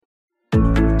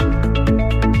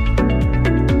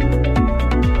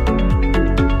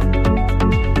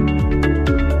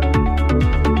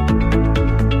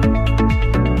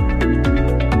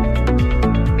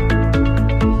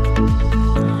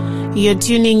You're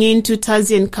tuning in to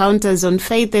Tassie Encounters on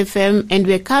Faith FM, and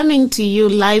we're coming to you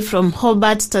live from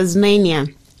Hobart, Tasmania.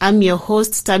 I'm your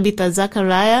host, Tabitha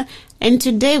Zachariah, and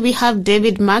today we have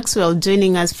David Maxwell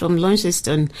joining us from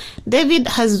Launceston. David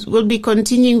will be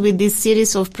continuing with this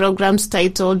series of programs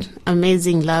titled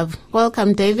Amazing Love.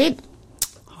 Welcome, David.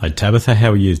 Hi, Tabitha.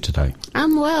 How are you today?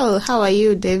 I'm well. How are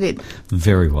you, David?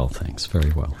 Very well, thanks.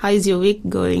 Very well. How is your week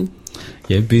going?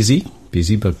 Yeah, busy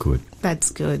but good.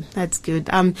 That's good.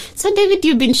 So, David,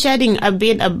 you've been sharing a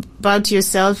bit about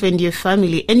yourself and your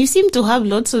family, and you seem to have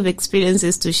lots of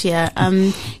experiences to share.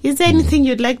 Is there anything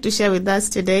you'd like to share with us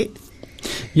today?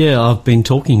 Yeah, I've been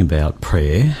talking about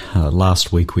prayer.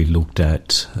 Last week we looked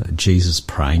at Jesus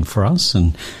praying for us,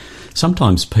 and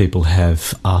sometimes people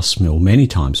have asked me, or many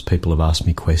times people have asked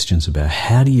me questions about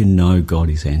how do you know God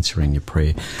is answering your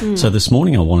prayer? So this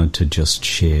morning I wanted to just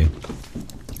share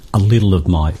a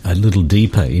little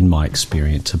deeper in my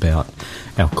experience about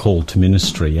our call to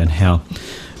ministry and how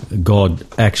God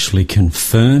actually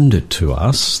confirmed it to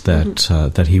us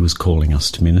that He was calling us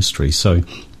to ministry. So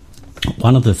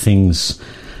one of the things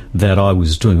that I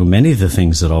was doing, or many of the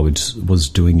things that I was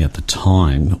doing at the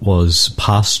time, was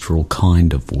pastoral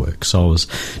kind of work. So I was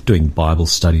doing Bible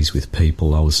studies with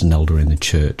people. I was an elder in the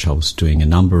church. I was doing a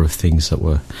number of things that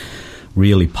were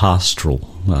really pastoral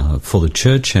for the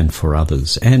church and for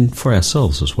others, and for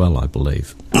ourselves as well, I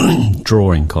believe,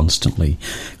 drawing constantly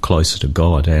closer to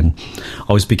God. And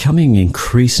I was becoming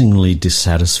increasingly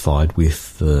dissatisfied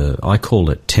with, I call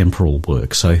it temporal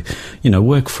work. So,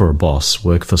 work for a boss,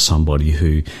 work for somebody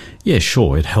who, yeah,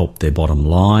 sure, it helped their bottom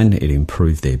line, it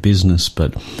improved their business,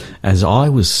 but as I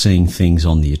was seeing things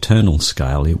on the eternal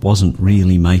scale, it wasn't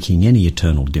really making any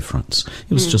eternal difference.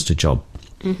 It was just a job.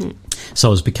 Mm-hmm. So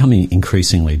I was becoming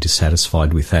increasingly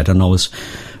dissatisfied with that, and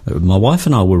my wife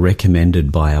and I were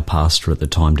recommended by our pastor at the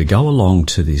time to go along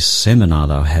to this seminar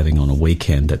they were having on a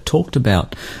weekend that talked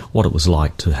about what it was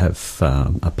like to have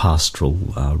a pastoral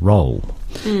role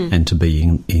and to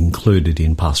be included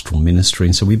in pastoral ministry.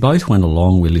 And so we both went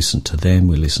along, we listened to them,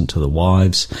 we listened to the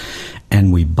wives,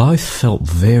 and we both felt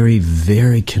very,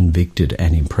 very convicted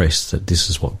and impressed that this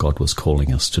is what God was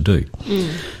calling us to do.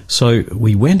 So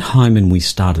we went home and we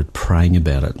started praying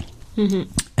about it. Mm-hmm.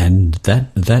 And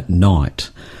that night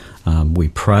we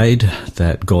prayed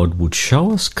that God would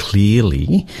show us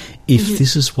clearly if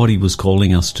this is what He was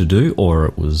calling us to do, or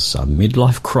it was a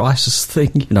midlife crisis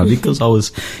thing, because I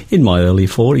was in my early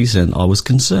 40s and I was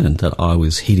concerned that I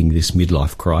was hitting this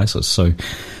midlife crisis. So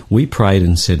we prayed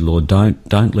and said, Lord,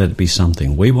 don't let it be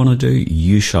something we want to do.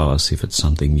 You show us if it's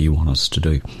something you want us to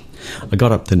do. I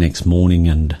got up the next morning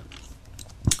and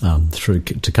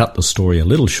to cut the story a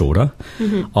little shorter,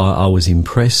 I was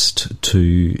impressed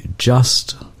to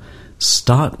just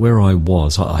start where I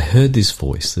was. I heard this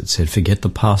voice that said, forget the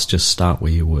past, just start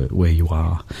where you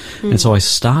are. And so I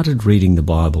started reading the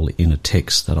Bible in a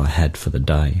text that I had for the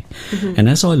day. And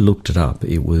as I looked it up,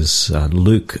 it was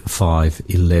Luke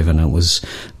 5:11. It was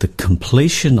the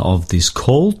completion of this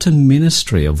call to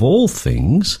ministry of all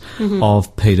things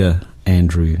of Peter,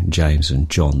 Andrew, James and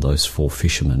John, those four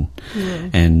fishermen.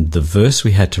 And the verse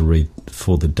we had to read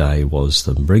for the day was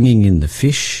them bringing in the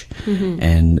fish,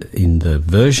 and in the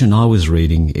version I was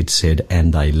reading it said,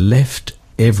 and they left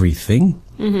everything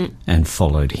and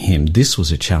followed Him. This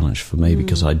was a challenge for me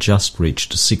because I just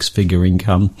reached a 6-figure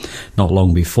income. Not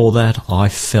long before that, I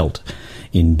felt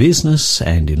in business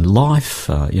and in life,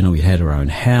 we had our own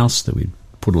house that we'd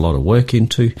put a lot of work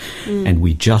into, and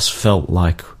we just felt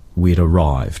like we'd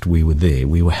arrived, we were there,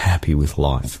 we were happy with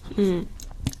life.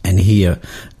 And here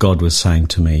God was saying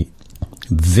to me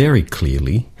very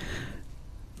clearly,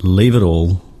 leave it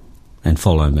all and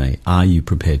follow me. Are you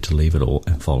prepared to leave it all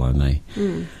and follow me?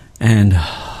 And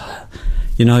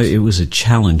it was a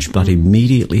challenge, but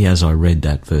immediately as I read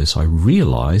that verse I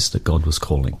realised that God was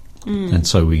calling. And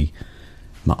so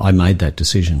I made that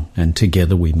decision, and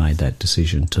together we made that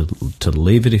decision to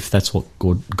leave it if that's what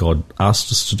God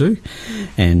asked us to do,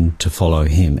 and to follow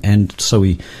Him. And so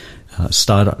I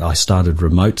started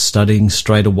remote studying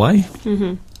straight away,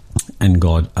 and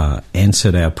God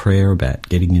answered our prayer about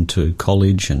getting into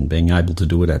college and being able to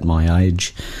do it at my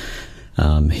age.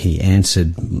 He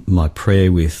answered my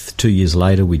prayer with 2 years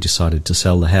later we decided to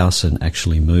sell the house and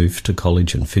actually move to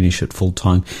college and finish it full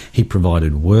time. He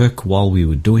provided work while we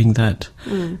were doing that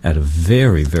at a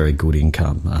very, very good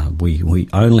income. We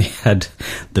only had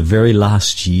the very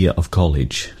last year of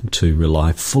college to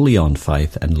rely fully on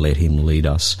faith and let Him lead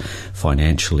us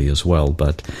financially as well.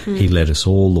 But He led us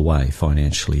all the way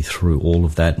financially through all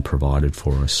of that and provided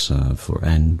for us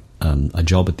a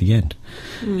job at the end.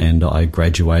 And I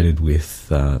graduated with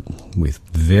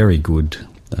very good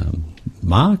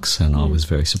marks, and I was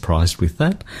very surprised with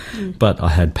that. But I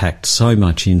had packed so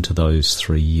much into those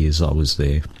 3 years I was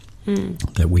there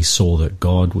that we saw that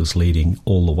God was leading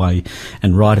all the way,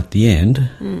 and right at the end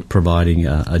providing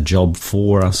a job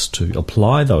for us to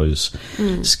apply those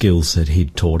skills that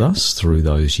he'd taught us through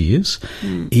those years.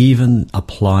 Even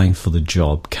applying for the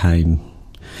job came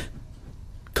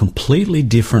completely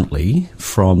differently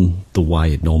from the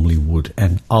way it normally would,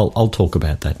 and I'll talk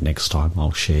about that next time.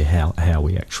 I'll share how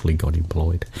we actually got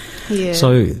employed. Yeah,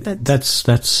 so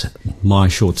that's my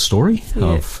short story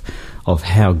of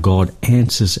how God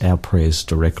answers our prayers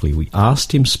directly. We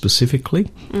asked him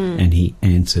specifically, and he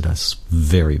answered us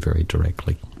very, very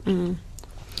directly.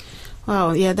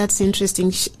 Wow, yeah, that's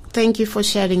interesting. Thank you for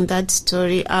sharing that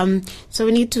story. So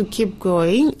we need to keep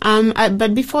going.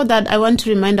 But before that, I want to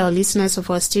remind our listeners of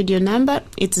our studio number.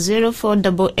 It's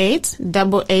 0488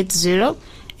 880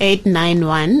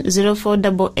 891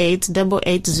 0488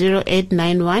 880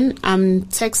 891.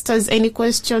 Text us any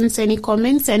questions, any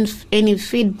comments, and any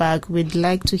feedback. We'd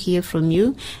like to hear from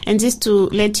you. And just to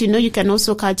let you know, you can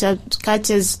also catch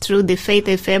us through the Faith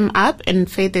FM app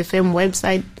and Faith FM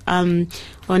website on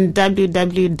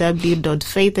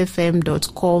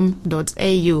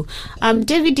www.faithfm.com.au.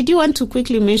 David, did you want to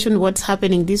quickly mention what's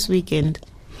happening this weekend?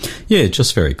 Yeah,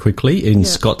 just very quickly. In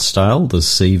Scottsdale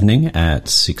this evening at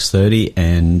 6:30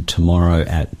 and tomorrow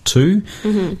at 2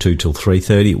 till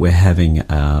 3:30,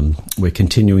 we're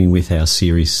continuing with our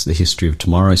series, The History of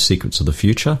Tomorrow, Secrets of the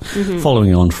Future,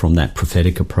 following on from that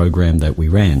Prophetica program that we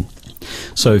ran.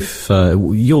 So if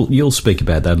you'll speak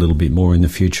about that a little bit more in the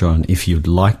future, and if you'd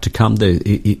like to come,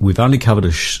 we've only covered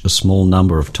a small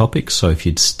number of topics, so if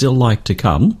you'd still like to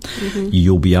come,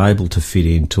 you'll be able to fit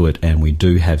into it, and we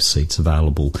do have seats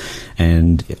available.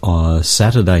 And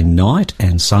Saturday night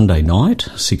and Sunday night,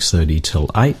 6:30 till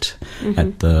 8,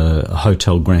 at the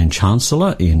Hotel Grand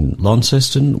Chancellor in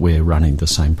Launceston, we're running the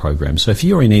same program. So if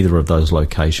you're in either of those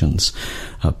locations,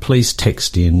 please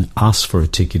text in, ask for a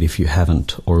ticket if you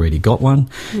haven't already got one.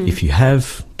 If you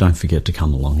have, don't forget to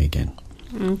come along again.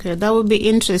 Okay, that would be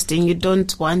interesting. You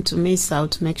don't want to miss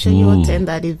out. Make sure you attend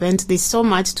that event. There's so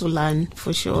much to learn,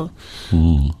 for sure.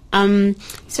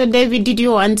 So, David, did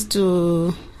you want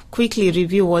to quickly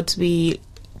review what we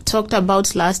talked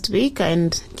about last week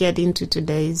and get into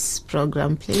today's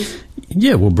program, please?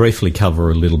 Yeah, we'll briefly cover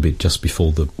a little bit just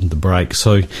before the break.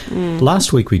 So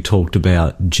last week we talked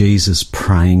about Jesus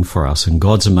praying for us and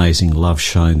God's amazing love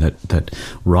shown that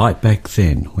right back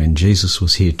then when Jesus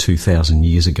was here 2,000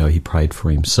 years ago, he prayed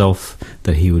for himself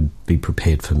that he would be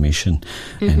prepared for mission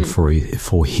and for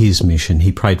his mission.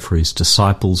 He prayed for his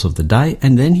disciples of the day,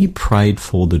 and then he prayed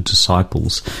for the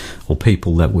disciples or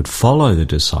people that would follow the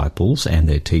disciples and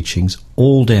their teachings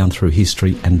all down through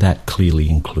history, and that clearly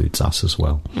includes us as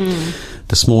well.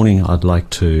 This morning I'd like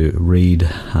to read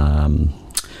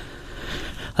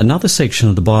another section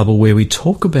of the Bible where we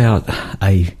talk about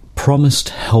a promised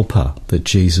helper that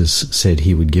Jesus said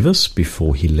he would give us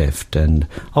before he left. And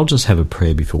I'll just have a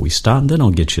prayer before we start, and then I'll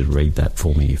get you to read that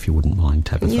for me if you wouldn't mind,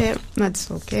 Tabitha. Yeah,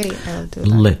 that's okay. I'll do that.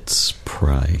 Let's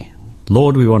pray.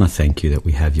 Lord, we want to thank you that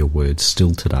we have your words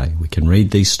still today. We can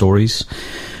read these stories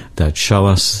that show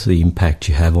us the impact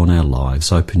you have on our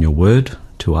lives. Open your word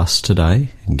to us today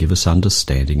and give us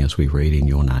understanding as we read in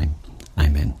your name.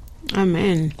 Amen.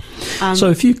 Amen.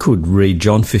 So if you could read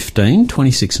John 15,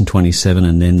 26 and 27,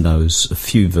 and then those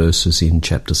few verses in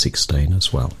chapter 16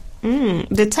 as well.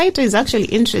 The title is actually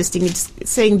interesting. It's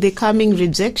saying the coming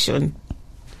rejection.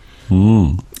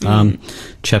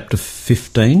 Chapter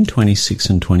 15, 26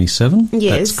 and 27?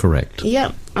 Yes. That's correct.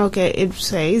 Yeah. Okay. It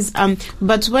says,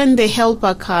 but when the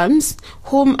Helper comes,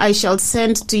 whom I shall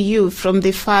send to you from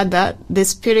the Father, the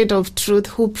Spirit of truth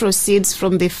who proceeds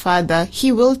from the Father,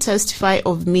 he will testify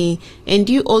of me, and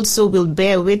you also will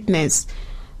bear witness,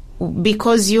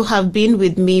 because you have been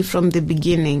with me from the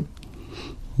beginning.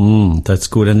 That's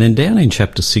good. And then down in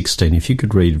chapter 16, if you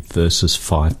could read verses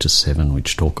 5 to 7,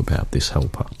 which talk about this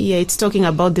helper. Yeah, it's talking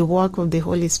about the work of the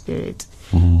Holy Spirit.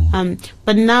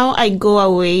 But now I go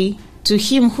away to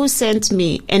him who sent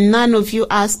me, and none of you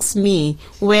asks me,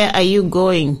 where are you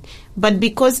going? But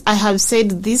because I have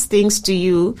said these things to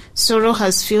you, sorrow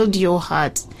has filled your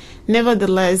heart.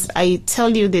 Nevertheless, I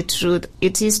tell you the truth,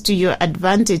 it is to your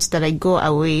advantage that I go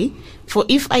away. For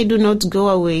if I do not go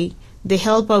away, the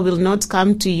Helper will not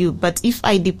come to you, but if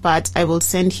I depart, I will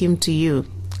send him to you.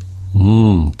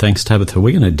 Thanks, Tabitha.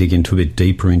 We're going to dig into a bit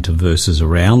deeper into verses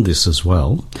around this as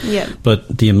well. Yeah.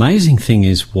 But the amazing thing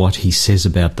is what he says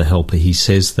about the Helper. He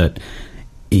says that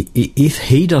if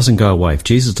he doesn't go away, if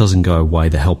Jesus doesn't go away,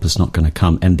 the helper's not going to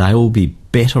come, and they will be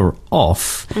better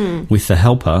off with the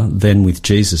helper than with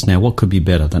Jesus. Now, what could be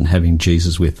better than having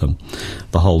Jesus with them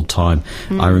the whole time?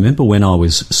 I remember when I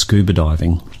was scuba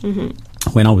diving.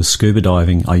 When I was scuba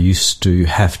diving, I used to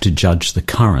have to judge the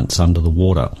currents under the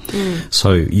water.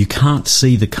 So you can't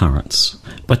see the currents,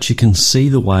 but you can see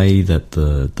the way that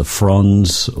the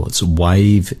fronds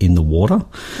wave in the water.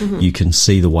 You can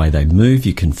see the way they move.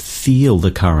 You can feel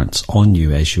the currents on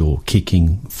you as you're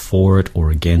kicking for it or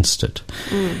against it.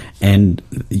 And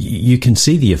you can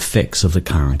see the effects of the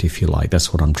current, if you like.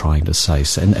 That's what I'm trying to say.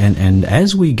 And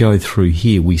as we go through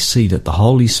here, we see that the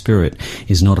Holy Spirit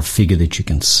is not a figure that you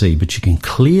can see, but you can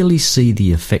clearly see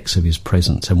the effects of his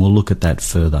presence. And we'll look at that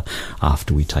further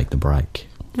after we take the break.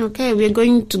 Okay, we're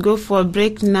going to go for a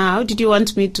break now. Did you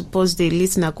want me to pose the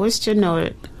listener question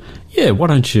or... Yeah, why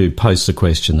don't you post a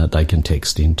question that they can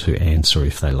text in to answer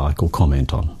if they like or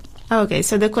comment on. Okay,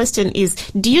 so the question is,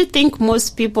 do you think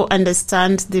most people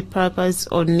understand the purpose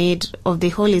or need of the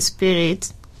Holy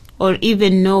Spirit or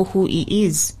even know who he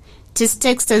is? Just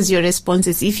text us your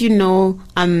responses if you know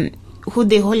who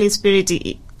the Holy Spirit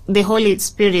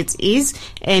is,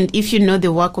 and if you know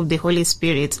the work of the Holy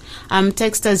Spirit.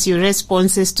 Text us your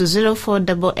responses to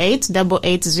 0488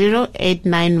 880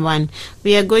 891.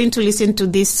 We are going to listen to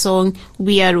this song,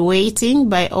 We Are Waiting,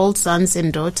 by Old Sons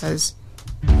and Daughters.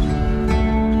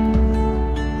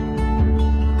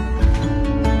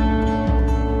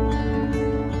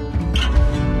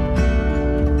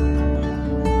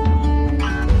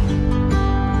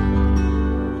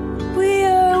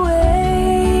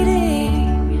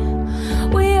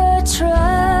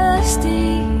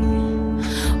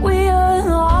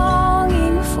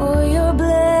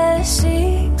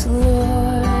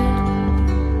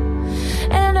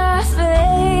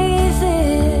 Faith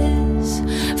is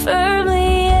firm.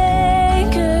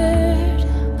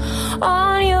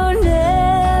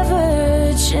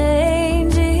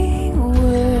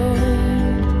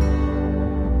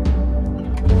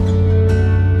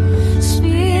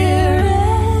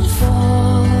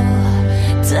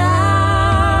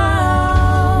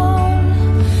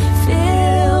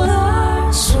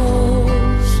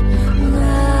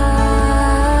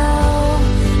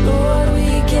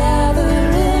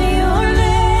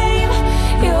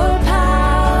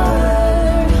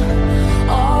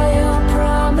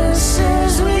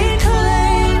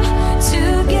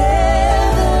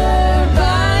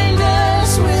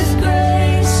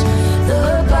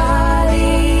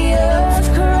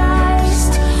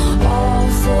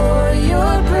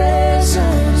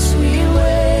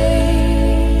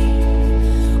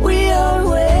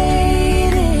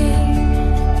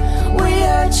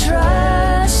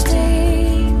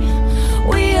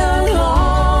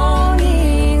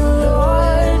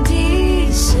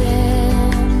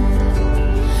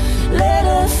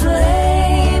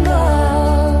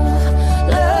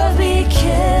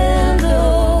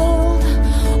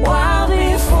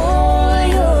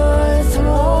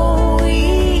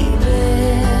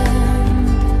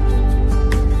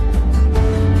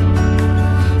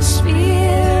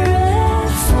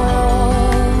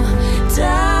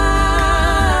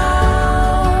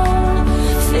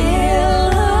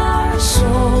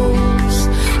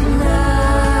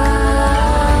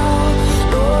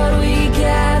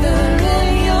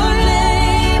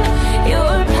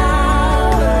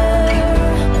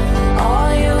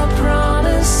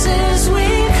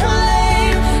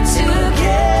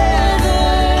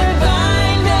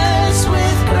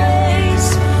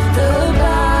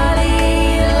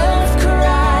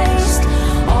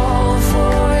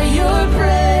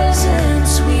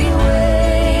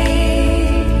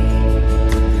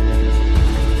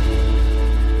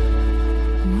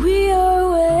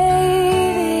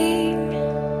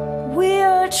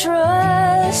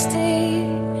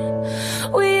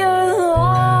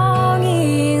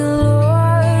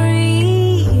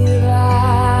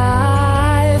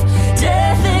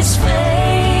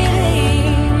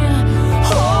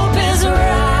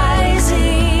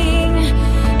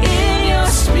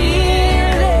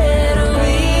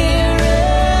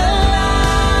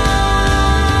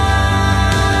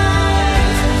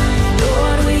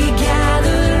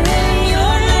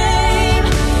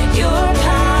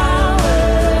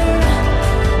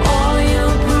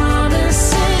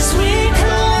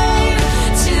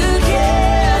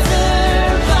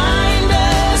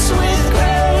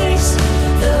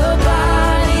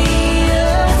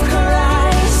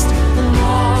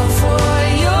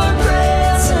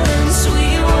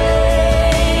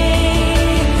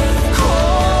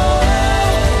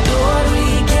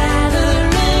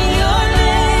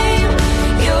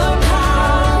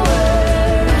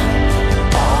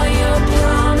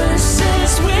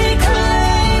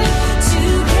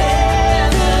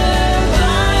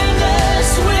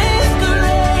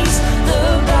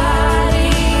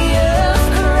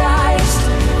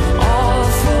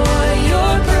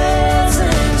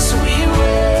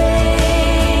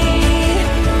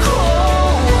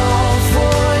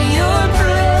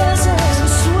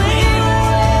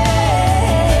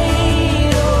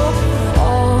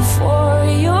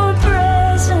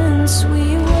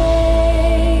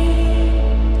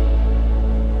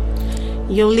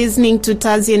 You're listening to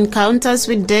Thursday Encounters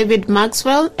with David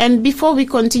Maxwell. And before we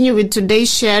continue with today's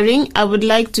sharing, I would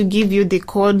like to give you the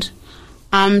code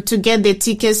to get the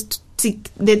tickets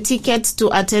to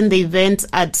attend the event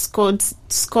at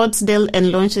Scottsdale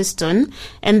and Launceston.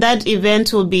 And that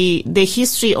event will be the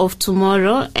history of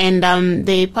tomorrow. And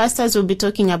the pastors will be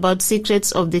talking about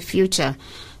secrets of the future.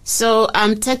 So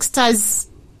text us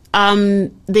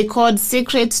the code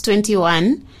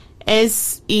SECRETS21,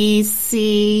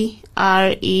 SECRETS,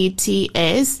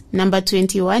 number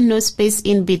 21, no space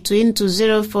in between, to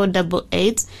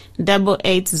 0488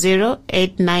 880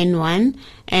 891,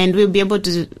 and we'll be able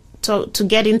to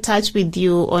get in touch with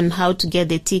you on how to get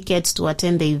the tickets to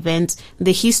attend the event,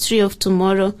 the history of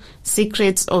tomorrow,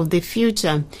 secrets of the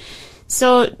future.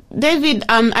 So, David,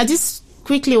 I just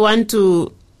quickly want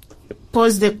to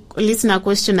pose the listener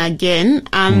question again.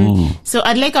 So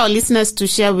I'd like our listeners to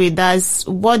share with us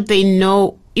what they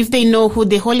know, if they know who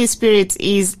the Holy Spirit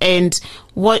is, and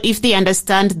what if they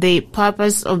understand the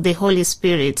purpose of the Holy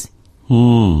Spirit.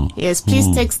 Yes, please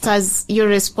text us your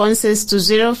responses to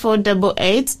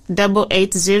 0488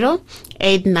 880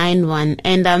 891.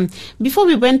 And before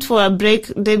we went for a break,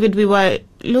 David, we were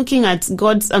looking at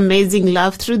God's amazing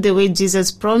love through the way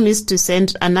Jesus promised to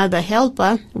send another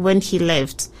helper when he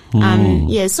left.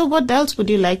 So what else would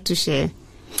you like to share?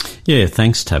 Yeah,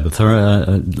 thanks,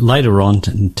 Tabitha. Later on,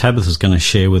 Tabitha's going to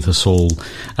share with us all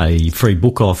a free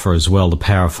book offer as well, The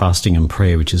Power of Fasting and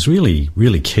Prayer, which is really,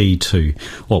 really key to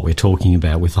what we're talking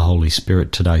about with the Holy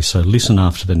Spirit today. So listen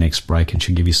after the next break and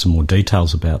she'll give you some more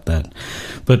details about that.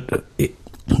 But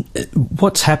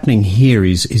what's happening here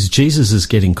is Jesus is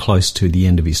getting close to the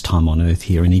end of his time on earth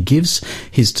here, and he gives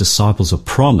his disciples a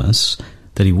promise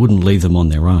that he wouldn't leave them on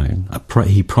their own.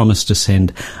 He promised to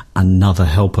send another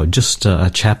helper, just a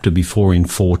chapter before in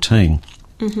 14.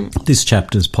 This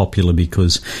chapter is popular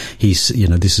because this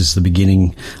is the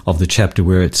beginning of the chapter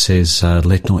where it says,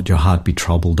 let not your heart be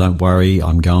troubled, don't worry,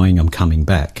 I'm coming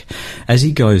back. As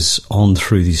he goes on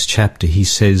through this chapter, he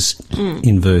says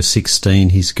in verse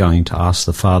 16, he's going to ask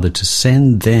the Father to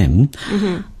send them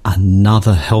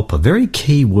another helper. Very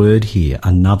key word here,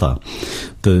 another.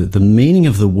 The meaning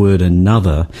of the word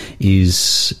another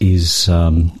is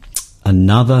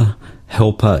another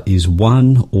helper is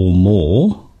one or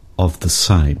more of the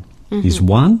same. Is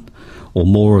one or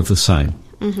more of the same.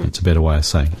 That's a better way of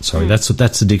saying it. Sorry, that's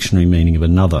the dictionary meaning of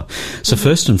another. So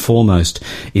first and foremost,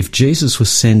 if Jesus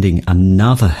was sending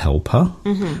another helper,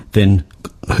 then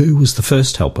who was the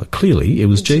first helper? Clearly, it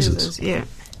was Jesus. Yeah.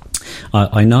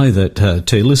 I know that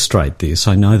to illustrate this,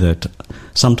 I know that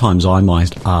sometimes I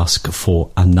might ask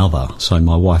for another. So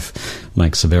my wife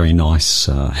makes a very nice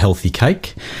healthy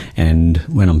cake, and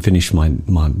when I'm finished my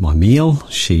meal,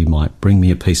 she might bring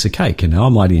me a piece of cake, and I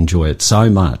might enjoy it so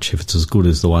much if it's as good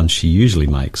as the one she usually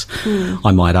makes.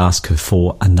 I might ask her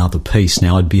for another piece.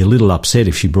 Now, I'd be a little upset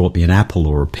if she brought me an apple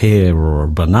or a pear or a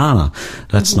banana.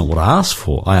 That's not what I asked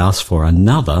for. I asked for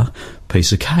another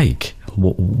piece of cake.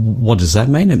 What does that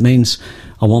mean? It means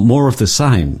I want more of the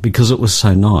same because it was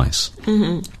so nice.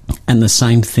 And the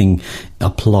same thing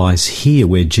applies here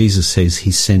where Jesus says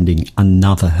he's sending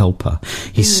another helper.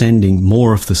 He's sending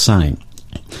more of the same.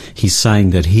 He's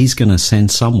saying that he's going to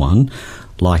send someone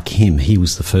like him. He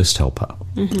was the first helper.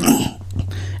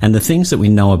 And the things that we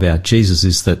know about Jesus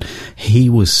is that he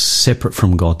was separate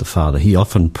from God the Father. He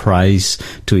often prays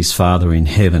to his Father in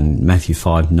heaven, Matthew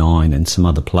 5:9 and some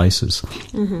other places.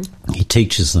 He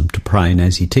teaches them to pray, and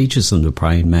as he teaches them to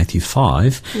pray in Matthew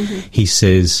 5, he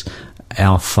says,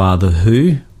 our Father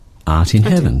who art in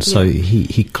heaven. Yeah. So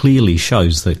he clearly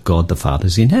shows that God the Father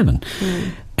is in heaven.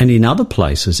 And in other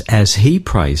places, as he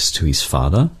prays to his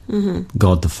Father,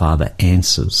 God the Father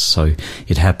answers. So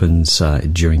it happens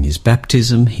during his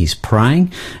baptism, he's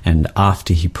praying, and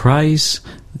after he prays,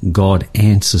 God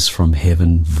answers from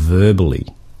heaven verbally.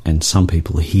 And some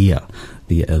people hear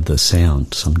the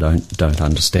sound. Some don't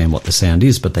understand what the sound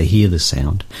is, but they hear the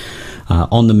sound.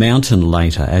 On the mountain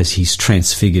later, as he's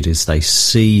transfigured, as they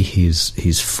see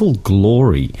his full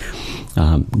glory,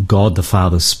 God the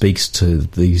Father speaks to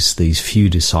these few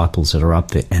disciples that are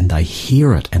up there, and they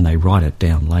hear it and they write it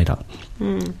down later.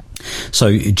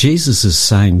 So Jesus is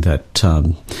saying that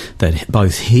that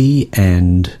both he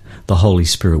and the Holy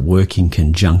Spirit work in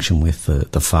conjunction with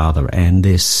the Father, and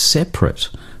they're separate.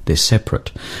 They're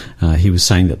separate. He was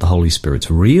saying that the Holy Spirit's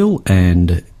real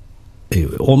and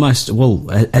almost, well,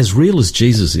 as real as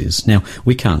Jesus is. Now,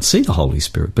 we can't see the Holy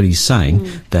Spirit, but he's saying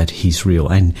that he's real.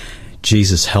 And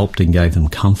Jesus helped and gave them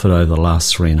comfort over the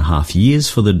last 3.5 years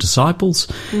for the disciples.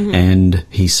 And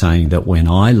he's saying that when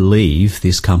I leave,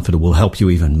 this comforter will help you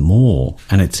even more,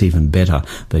 and it's even better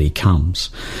that he comes.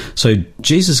 So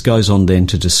Jesus goes on then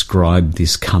to describe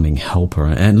this coming helper,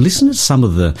 and listen to some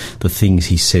of the things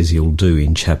he says he'll do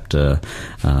in chapter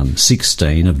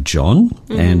 16 of John,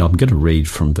 and I'm going to read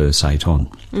from verse 8 on.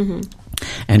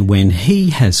 And when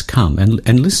he has come,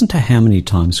 and listen to how many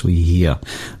times we hear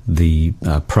the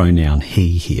pronoun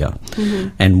he here.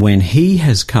 And when he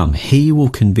has come, he will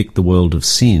convict the world of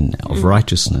sin, of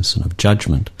righteousness, and of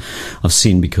judgment. Of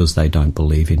sin because they don't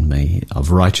believe in me.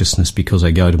 Of righteousness because I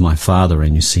go to my Father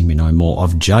and you see me no more.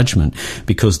 Of judgment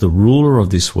because the ruler of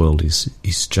this world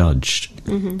is judged.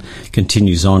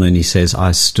 Continues on and he says, I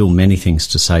have still many things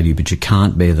to say to you, but you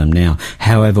can't bear them now.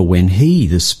 However, when he,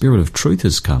 the Spirit of truth,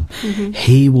 has come,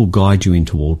 he will guide you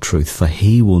into all truth, for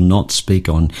he will not speak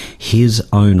on his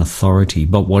own authority,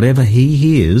 but whatever he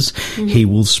hears, he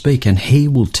will speak, and he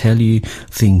will tell you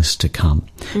things to come.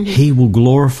 He will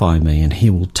glorify me, and he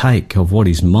will take of what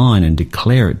is mine and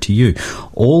declare it to you.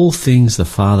 All things the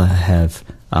Father have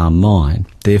are mine.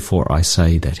 Therefore I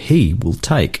say that he will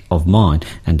take of mine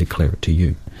and declare it to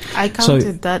you. I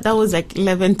counted that. That was like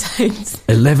 11 times.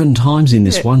 11 times in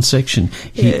this one section.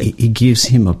 He gives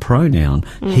him a pronoun,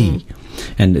 he.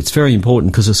 And it's very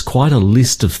important because it's quite a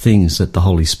list of things that the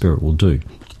Holy Spirit will do.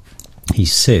 He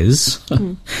says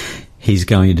he's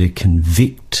going to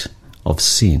convict of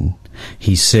sin.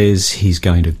 He says he's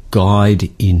going to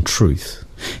guide in truth.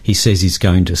 He says he's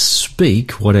going to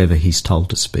speak whatever he's told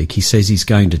to speak. He says he's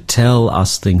going to tell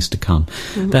us things to come.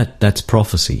 That's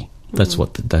prophecy. That's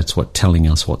what telling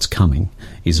us what's coming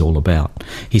is all about.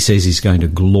 He says he's going to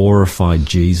glorify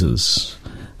Jesus,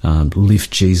 lift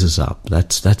Jesus up.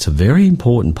 That's a very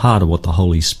important part of what the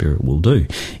Holy Spirit will do.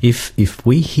 If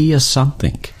we hear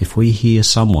something, if we hear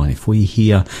someone, if we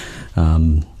hear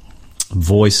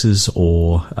voices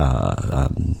or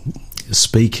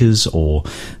speakers or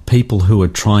people who are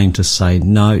trying to say,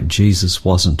 no, Jesus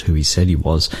wasn't who he said he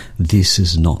was, this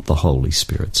is not the Holy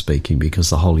Spirit speaking, because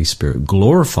the Holy Spirit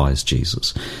glorifies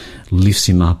Jesus, lifts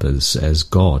him up as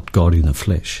God in the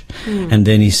flesh. And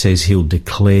then he says he'll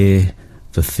declare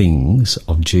the things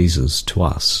of Jesus to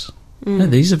us. Now,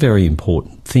 these are very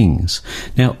important things.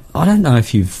 Now, I don't know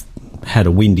if you've had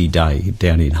a windy day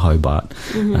down in Hobart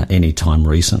any time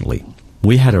recently.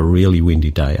 We had a really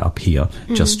windy day up here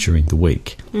just during the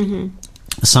week.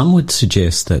 Some would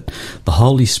suggest that the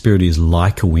Holy Spirit is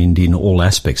like a wind in all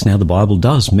aspects. Now, the Bible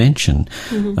does mention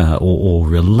or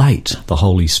relate the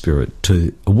Holy Spirit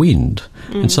to a wind.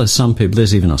 And so some people,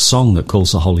 there's even a song that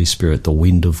calls the Holy Spirit the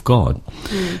wind of God.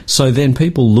 So then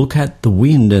people look at the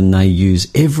wind and they use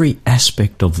every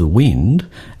aspect of the wind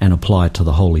and apply it to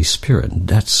the Holy Spirit.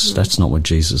 That's not what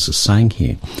Jesus is saying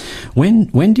here.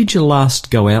 When did you last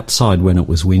go outside when it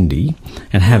was windy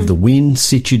and have the wind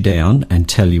sit you down and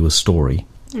tell you a story?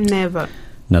 Never.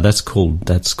 Now that's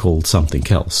called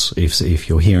something else. If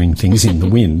you're hearing things in the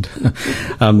wind,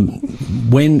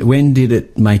 when did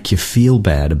it make you feel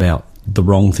bad about the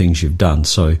wrong things you've done?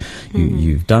 So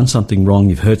you've done something wrong,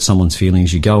 you've hurt someone's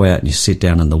feelings, you go out and you sit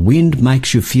down and the wind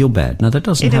makes you feel bad. Now that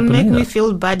doesn't happen either. It'll make me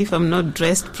feel bad if I'm not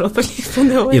dressed properly for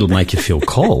the weather. It'll make you feel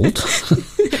cold.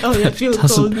 Oh, yeah, feel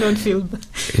cold, not feel bad.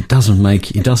 It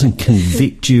doesn't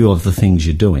convict you of the things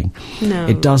you're doing. No.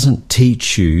 It doesn't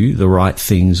teach you the right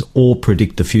things or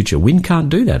predict the future. Wind can't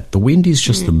do that. The wind is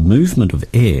just the movement of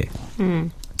air.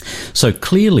 So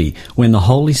clearly, when the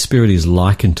Holy Spirit is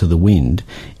likened to the wind,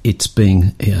 it's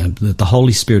being the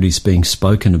Holy Spirit is being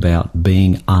spoken about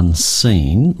being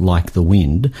unseen, like the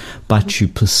wind, but you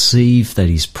perceive that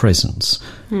He's presence,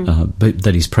 by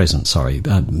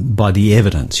the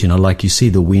evidence. Like you see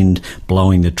the wind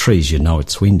blowing the trees, you know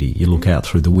it's windy. You look out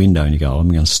through the window and you go, I'm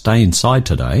going to stay inside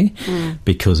today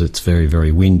because it's very,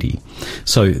 very windy.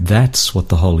 So that's what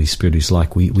the Holy Spirit is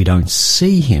like. We don't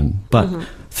see Him, but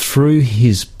through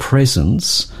His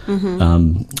presence,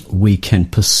 we can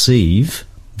perceive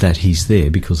that He's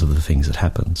there because of the things that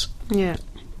happens. Yeah,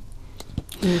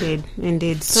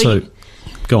 indeed. So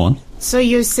go on. So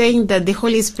you're saying that the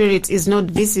Holy Spirit is not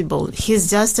visible. He's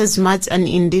just as much an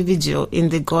individual in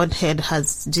the Godhead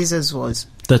as Jesus was.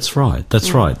 That's right.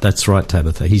 That's right,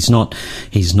 Tabitha. He's not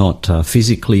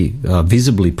physically,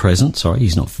 visibly present. Sorry,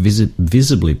 he's not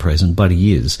visibly present, but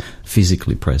he is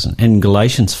physically present. And in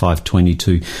Galatians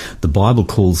 5:22, the Bible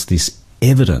calls this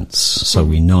evidence. So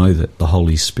we know that the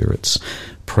Holy Spirit's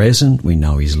present. We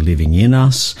know He's living in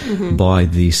us by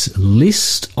this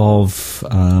list of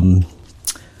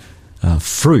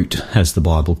fruit, as the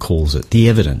Bible calls it, the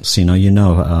evidence.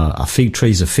 A fig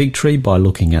tree is a fig tree by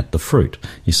looking at the fruit.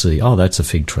 You see, oh, that's a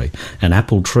fig tree. An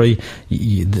apple tree.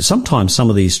 Sometimes some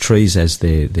of these trees, as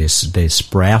they're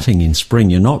sprouting in spring,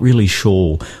 you're not really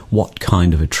sure what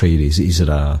kind of a tree it is. Is it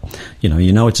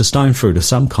it's a stone fruit of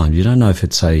some kind. You don't know if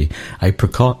it's a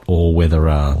apricot or whether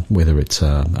it's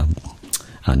a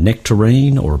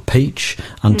nectarine or a peach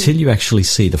until you actually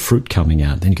see the fruit coming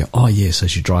out. Then you go, oh yes,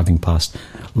 as you're driving past,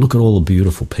 look at all the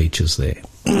beautiful peaches there.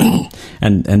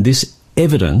 and this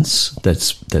evidence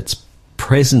that's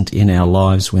present in our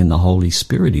lives when the Holy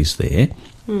Spirit is there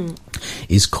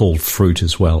is called fruit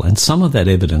as well. And some of that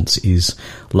evidence is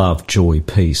love, joy,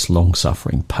 peace,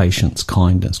 long-suffering, patience,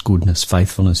 kindness, goodness,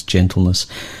 faithfulness, gentleness,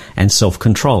 and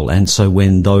self-control. And so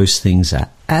when those things are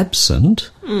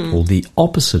absent or the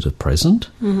opposite of present,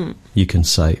 you can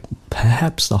say,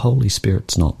 perhaps the Holy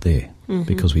Spirit's not there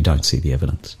because we don't see the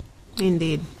evidence.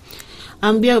 Indeed.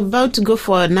 We are about to go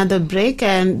for another break,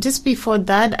 and just before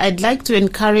that, I'd like to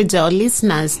encourage our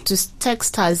listeners to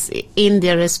text us in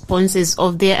their responses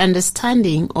of their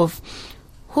understanding of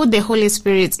who the Holy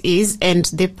Spirit is and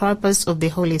the purpose of the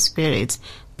Holy Spirit.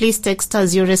 Please text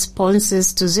us your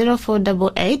responses to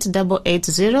 0488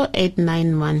 880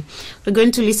 891. We're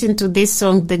going to listen to this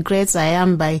song, The Great I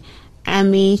Am by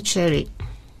Amy Cherry.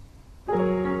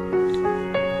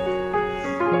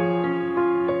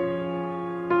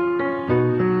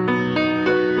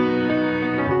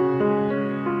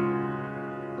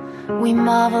 We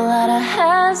marvel at a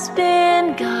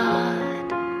has-been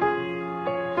God.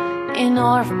 In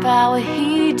awe of power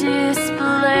he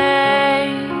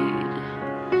displayed.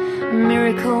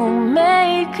 Miracle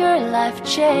maker, life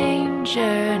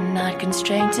changer, not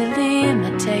constrained to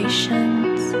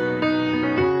limitations.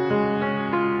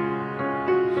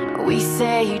 We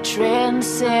say he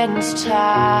transcends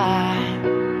time,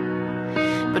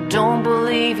 but don't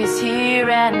believe he's here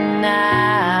and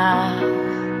now.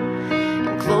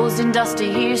 Closed in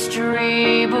dusty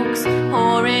history books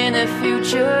or in the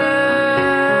future.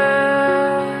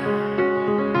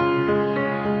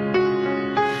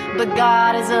 But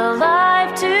God is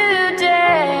alive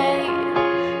today,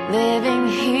 living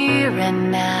here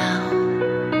and now,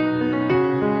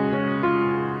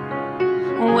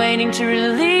 waiting to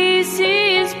release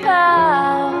his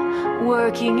power,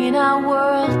 working in our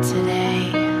world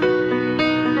today.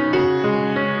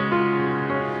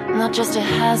 Not just a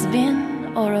has-been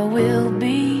or a will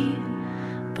be,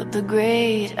 but the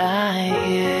great I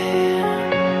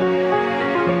am.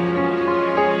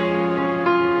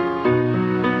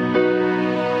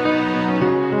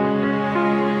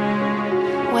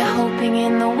 We're hoping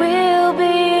in the will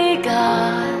be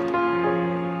God,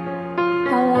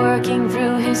 working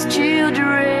through his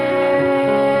children.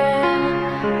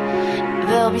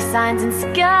 There'll be signs in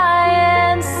sky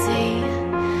and sea,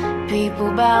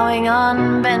 people bowing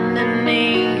on bended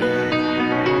knee.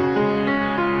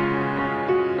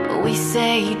 We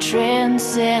say he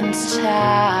transcends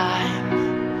time,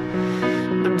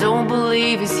 but don't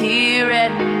believe he's here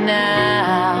and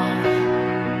now,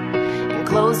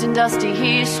 enclosed in dusty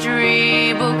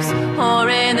history books or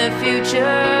in the future.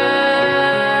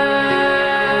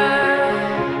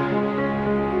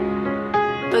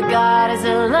 But God is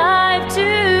alive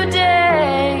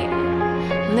today,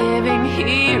 living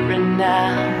here and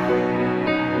now,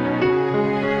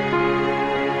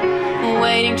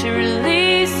 waiting to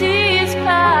release his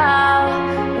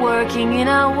power, working in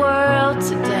our world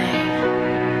today.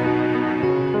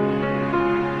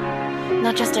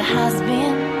 Not just a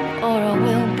has-been or a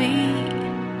will be,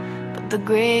 but the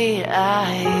great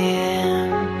I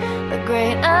am. The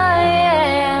great I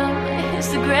am is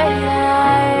the great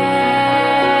I am.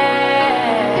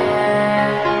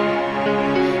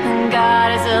 And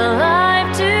God is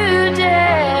alive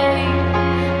today,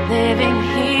 living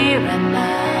here and now,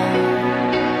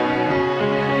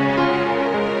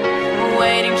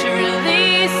 waiting to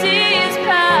release his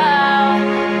power,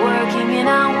 working in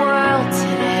our world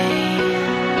today.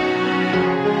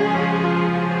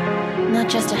 Not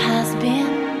just a has-been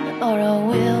or a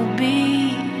will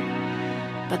be,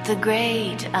 but the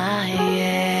great I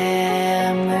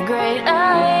am. The great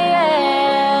I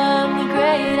am. The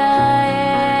great I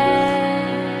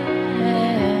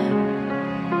am.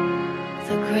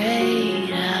 The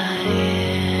great I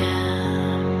am.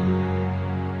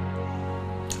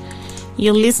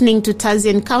 You're listening to Thursday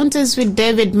Encounters with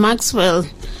David Maxwell.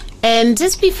 And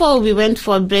just before we went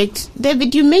for a break,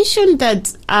 David, you mentioned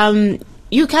that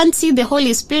you can't see the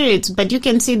Holy Spirit, but you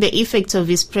can see the effects of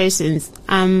his presence.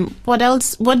 What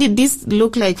else? What did this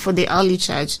look like for the early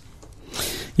church?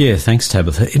 Yeah, thanks,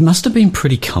 Tabitha. It must have been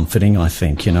pretty comforting, I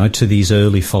think, to these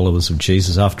early followers of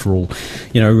Jesus. After all,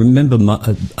 remember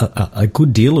a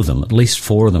good deal of them, at least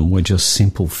 4 of them, were just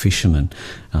simple fishermen.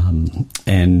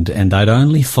 And they'd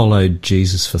only followed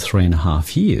Jesus for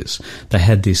 3.5 years. They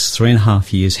had this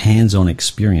 3.5 years hands-on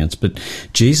experience, but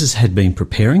Jesus had been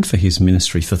preparing for his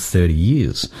ministry for 30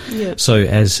 years. Yep. So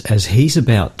as he's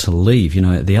about to leave,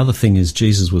 the other thing is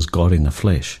Jesus was God in the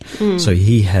flesh. So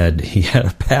he had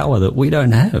a power that we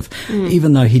don't have,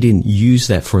 even though he didn't use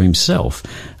that for himself.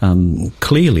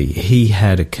 Clearly, he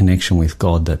had a connection with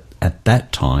God that at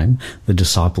that time the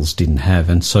disciples didn't have.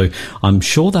 And so I'm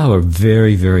sure they were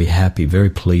very, very happy, very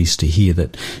pleased to hear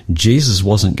that Jesus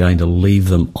wasn't going to leave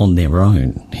them on their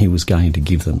own. He was going to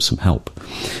give them some help.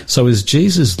 So as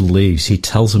Jesus leaves, he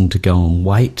tells them to go and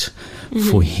wait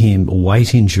for him,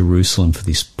 wait in Jerusalem for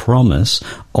this promise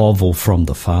of or from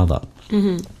the Father.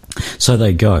 So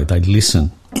they go, they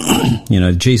listen.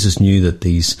 Jesus knew that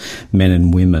these men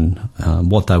and women,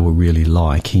 what they were really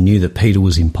like. He knew that Peter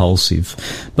was impulsive,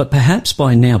 but perhaps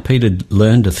by now Peter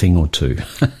learned a thing or two.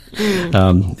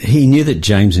 He knew that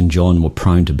James and John were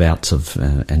prone to bouts of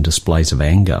and displays of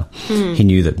anger. He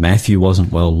knew that Matthew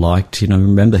wasn't well liked.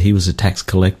 Remember, he was a tax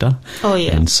collector. Oh,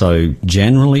 yeah. And so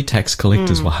generally tax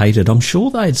collectors were hated. I'm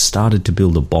sure they had started to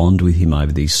build a bond with him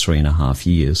over these 3.5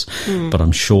 years, but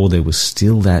I'm sure there was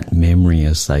still that memory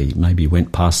as they maybe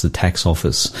went past the tax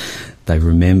office. They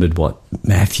remembered what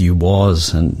Matthew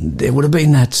was, and there would have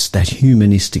been that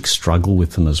humanistic struggle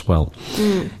with them as well.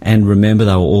 And remember,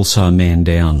 they were also a man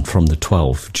down from the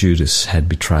 12. Judas had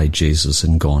betrayed Jesus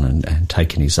and gone and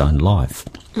taken his own life.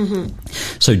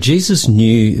 So Jesus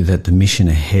knew that the mission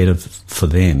ahead for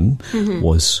them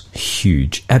was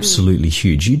huge, absolutely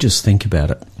huge. You just think about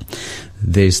it.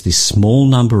 There's this small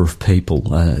number of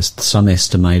people, some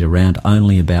estimate around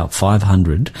only about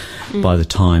 500 by the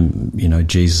time,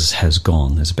 Jesus has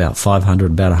gone. There's about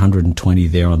 500, about 120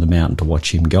 there on the mountain to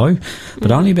watch him go,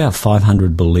 but only about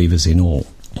 500 believers in all.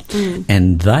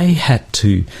 And they had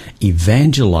to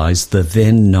evangelize the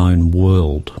then known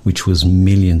world, which was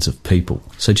millions of people.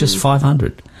 So just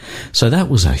 500. So that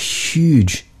was a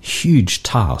huge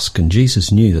task, and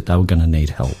Jesus knew that they were going to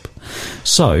need help.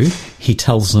 So he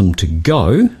tells them to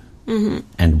go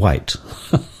and wait.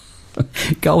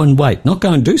 Go and wait. Not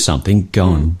go and do something,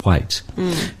 go and wait.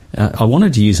 I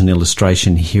wanted to use an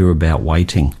illustration here about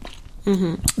waiting.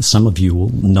 Some of you will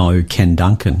know Ken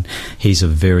Duncan. He's a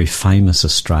very famous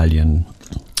Australian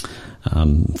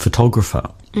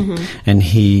photographer. And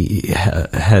he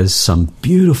has some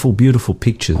beautiful, beautiful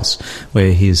pictures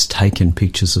where he has taken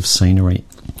pictures of scenery.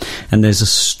 And there's a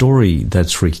story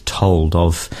that's retold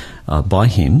by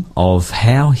him of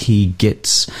how he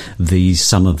gets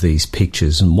some of these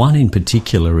pictures, and one in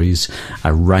particular is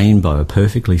a rainbow, a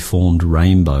perfectly formed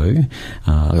rainbow,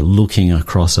 looking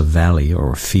across a valley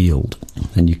or a field,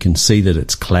 and you can see that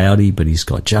it's cloudy, but he's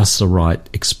got just the right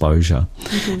exposure.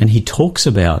 And he talks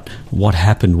about what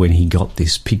happened when he got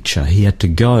this picture. He had to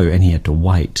go and he had to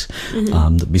wait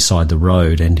beside the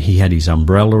road, and he had his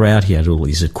umbrella out, he had all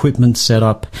his equipment set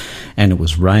up, and it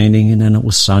was raining, and then it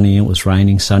was sunny, and it was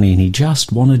raining, sunny, and he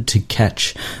just wanted to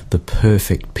catch the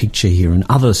perfect picture here. And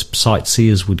other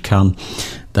sightseers would come,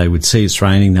 they would see it's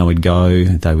raining, they would go,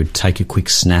 they would take a quick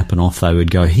snap, and off they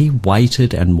would go. He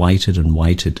waited and waited and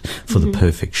waited for the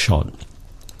perfect shot.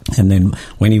 And then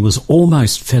when he was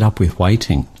almost fed up with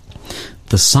waiting,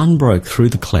 the sun broke through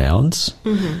the clouds,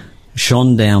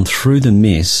 shone down through the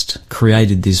mist,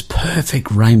 created this perfect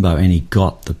rainbow, and he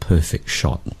got the perfect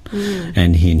shot.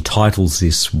 And he entitles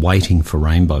this Waiting for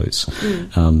Rainbows.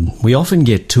 We often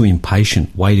get too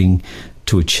impatient waiting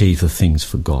to achieve the things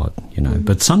for God,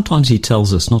 but sometimes he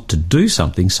tells us not to do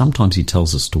something, sometimes he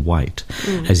tells us to wait,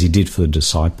 as he did for the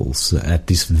disciples at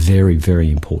this very,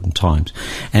 very important time.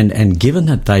 And given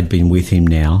that they'd been with him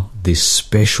now this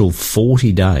special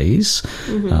 40 days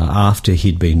after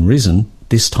he'd been risen,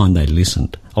 this time they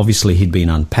listened. Obviously, he'd been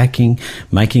unpacking,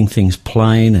 making things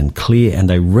plain and clear, and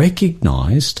they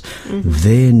recognised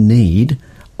their need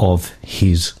of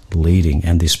his leading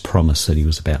and this promise that he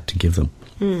was about to give them.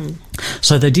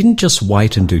 So they didn't just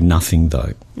wait and do nothing,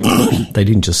 though. They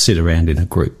didn't just sit around in a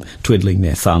group twiddling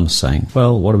their thumbs saying,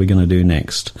 well, what are we going to do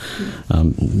next?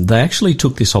 They actually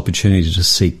took this opportunity to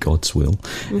seek God's will.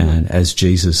 And as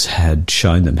Jesus had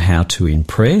shown them how to in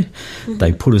prayer,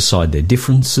 they put aside their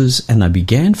differences and they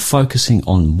began focusing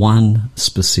on one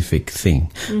specific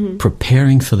thing,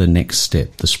 preparing for the next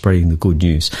step, the spreading the good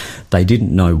news. They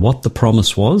didn't know what the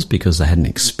promise was because they hadn't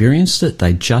experienced it.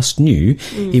 They just knew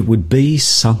it would be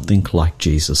something like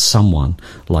Jesus, someone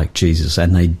like Jesus.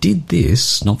 And they did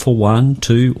this not for 1,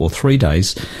 2 or 3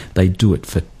 days. They do it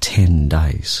for 10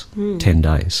 days. 10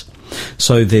 days.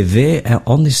 So they're there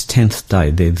on this 10th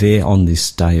day. They're there on this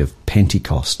day of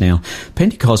Pentecost. Now,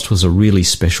 Pentecost was a really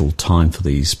special time for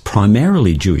these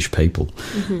primarily Jewish people.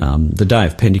 The day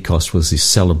of Pentecost was this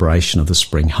celebration of the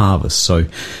spring harvest. So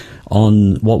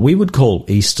on what we would call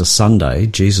Easter Sunday,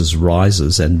 Jesus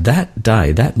rises, and that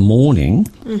day, that morning,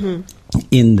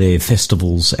 in their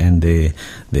festivals and their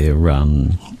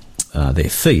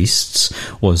feasts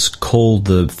was called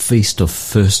the Feast of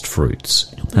First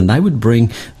Fruits. And they would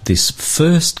bring this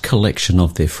first collection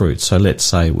of their fruits. So let's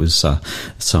say it was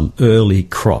some early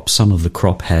crop. Some of the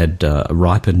crop had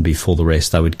ripened before the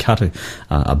rest. They would cut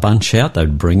a bunch out. They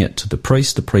would bring it to the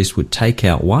priest. The priest would take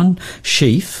out one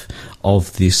sheaf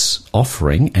of this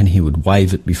offering and he would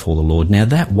wave it before the Lord. Now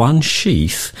that one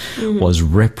sheaf was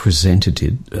represents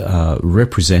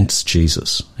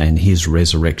Jesus and his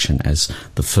resurrection as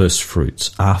the first fruits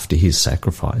after his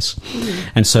sacrifice.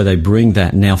 And so they bring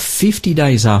that. Now 50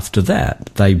 days after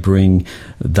that, they bring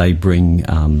this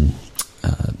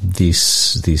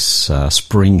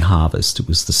spring harvest. It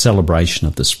was the celebration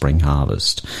of the spring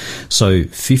harvest. So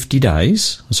 40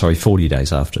 days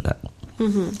after that.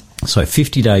 So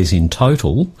 50 days in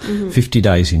total. 50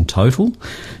 days in total.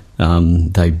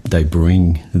 They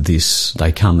bring this.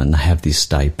 They come and they have this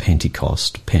day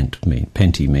Pentecost.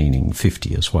 Penti meaning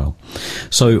 50 as well.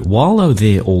 So while they're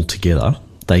there all together,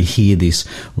 they hear this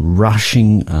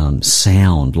rushing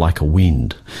sound like a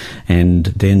wind, and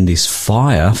then this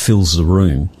fire fills the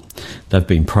room. They've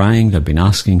been praying, they've been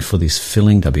asking for this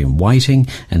filling, they've been waiting,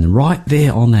 and right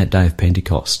there on that day of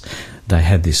Pentecost, they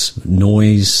have this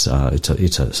noise.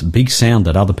 It's a big sound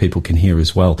that other people can hear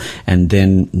as well. And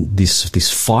then this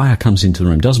fire comes into the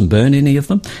room. It doesn't burn any of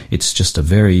them. It's just a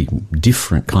very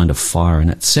different kind of fire, and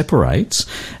it separates.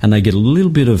 And they get a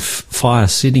little bit of fire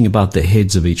sitting above the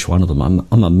heads of each one of them.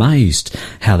 I'm amazed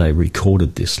how they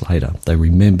recorded this later. They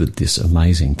remembered this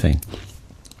amazing thing.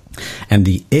 And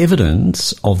the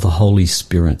evidence of the Holy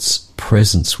Spirit's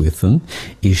presence with them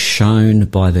is shown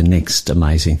by the next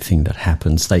amazing thing that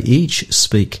happens. They each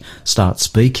start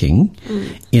speaking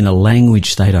in a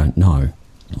language they don't know.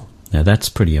 Now, that's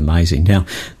pretty amazing. Now,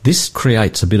 this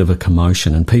creates a bit of a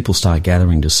commotion and people start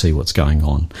gathering to see what's going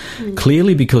on.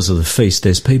 Clearly, because of the feast,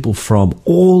 there's people from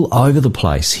all over the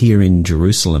place here in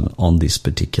Jerusalem on this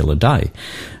particular day,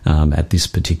 at this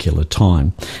particular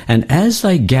time. And as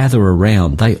they gather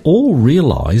around, they all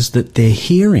realise that they're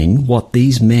hearing what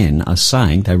these men are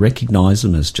saying. They recognise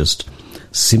them as just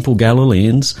simple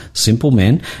Galileans, simple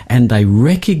men, and they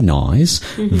recognise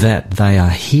that they are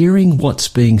hearing what's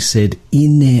being said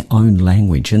in their own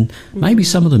language. And maybe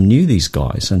some of them knew these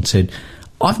guys and said,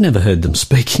 I've never heard them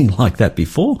speaking like that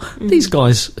before. These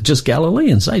guys are just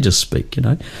Galileans. They just speak,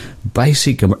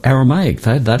 basic Aramaic.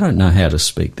 They don't know how to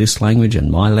speak this language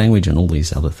and my language and all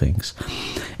these other things.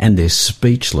 And they're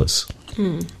speechless,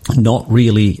 not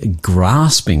really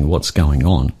grasping what's going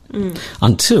on.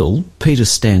 Until Peter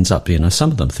stands up.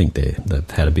 Some of them think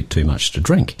they've had a bit too much to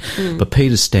drink. But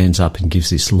Peter stands up and gives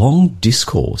this long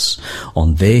discourse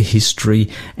on their history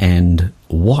and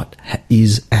what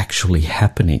is actually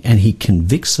happening. And he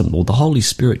convicts them, or the Holy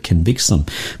Spirit convicts them,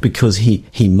 because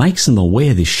he makes them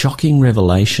aware, this shocking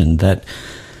revelation that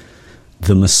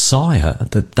the Messiah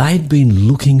that they'd been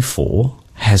looking for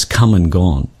has come and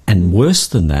gone. And worse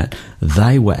than that,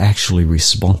 they were actually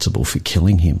responsible for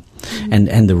killing him.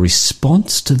 And the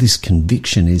response to this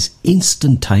conviction is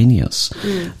instantaneous.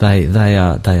 They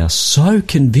are so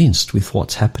convinced with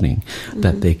what's happening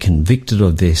that they're convicted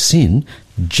of their sin,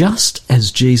 just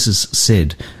as Jesus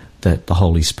said that the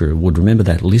Holy Spirit would. Remember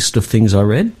that list of things I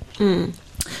read?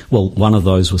 Well, one of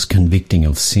those was convicting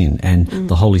of sin, and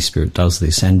the Holy Spirit does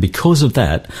this. And because of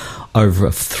that,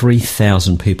 over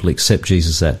 3,000 people accept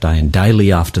Jesus that day, and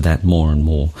daily after that, more and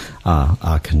more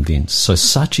are convinced. So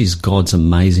such is God's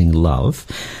amazing love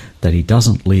that he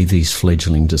doesn't leave these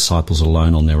fledgling disciples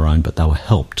alone on their own, but they were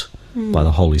helped by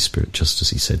the Holy Spirit, just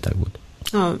as he said they would.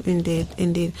 Oh,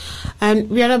 indeed. And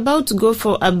we are about to go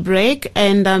for a break,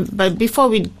 and but before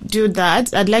we do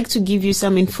that, I'd like to give you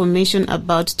some information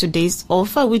about today's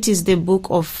offer, which is the book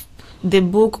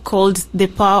called The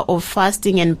Power of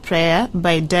Fasting and Prayer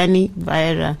by Danny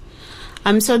Vieira.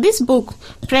 So this book,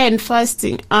 Prayer and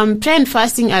Fasting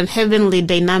are heavenly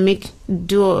dynamic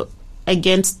duo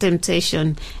against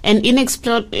temptation. And in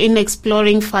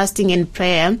exploring fasting and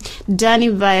prayer, Danny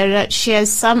Vieira shares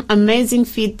some amazing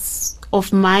feats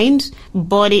of mind,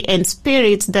 body, and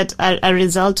spirit that are a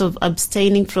result of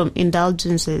abstaining from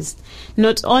indulgences.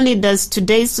 Not only does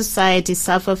today's society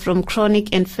suffer from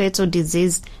chronic and fatal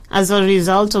disease as a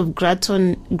result of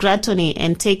gluttony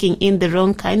and taking in the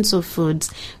wrong kinds of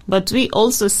foods, but we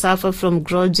also suffer from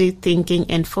grudgy thinking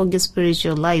and foggy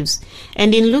spiritual lives.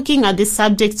 And in looking at the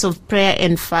subjects of prayer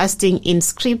and fasting in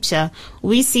Scripture,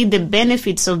 we see the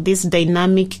benefits of this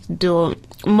dynamic duo.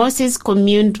 Moses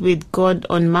communed with God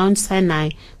on Mount Sinai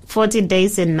 40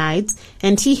 days and nights,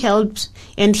 and he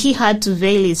had to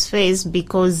veil his face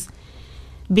because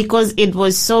it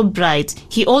was so bright.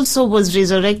 He also was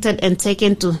resurrected and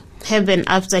taken to heaven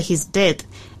after his death.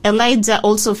 Elijah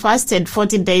also fasted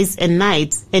 40 days and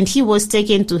nights, and he was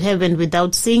taken to heaven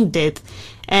without seeing death.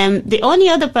 The only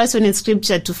other person in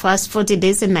Scripture to fast 40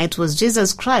 days and nights was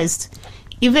Jesus Christ.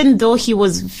 Even though he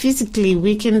was physically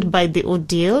weakened by the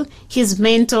ordeal, his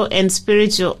mental and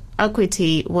spiritual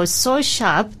acuity was so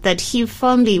sharp that he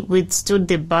firmly withstood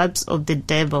the barbs of the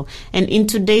devil. And in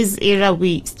today's era,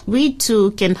 we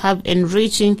too can have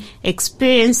enriching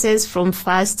experiences from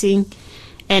fasting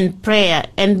and prayer,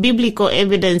 and biblical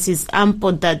evidence is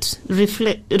ample that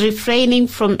refraining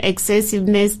from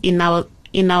excessiveness in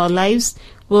our lives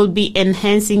will be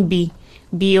enhancing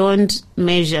beyond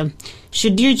measure.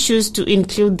 Should you choose to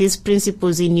include these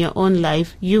principles in your own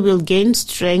life, you will gain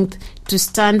strength to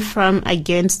stand firm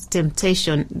against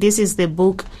temptation. This is the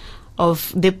book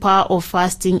of The Power of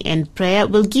Fasting and Prayer.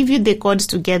 We'll give you the codes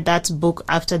to get that book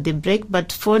after the break,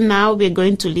 but for now, we're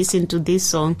going to listen to this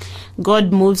song,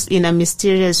 God Moves in a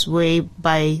Mysterious Way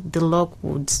by the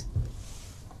Lockwoods.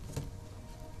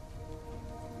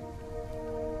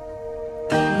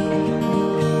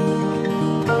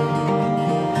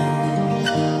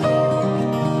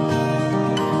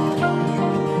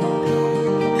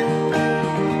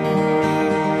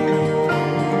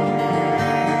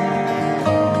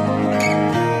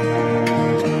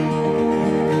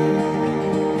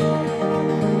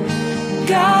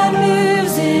 God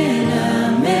moves in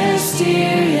a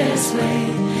mysterious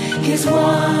way, His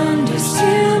wonders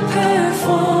to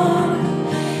perform.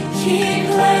 He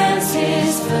plants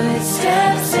His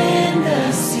footsteps in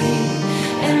the sea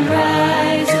and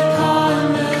rides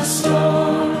upon the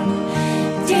storm.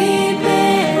 Deep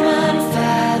in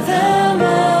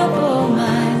unfathomable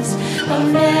minds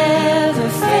of never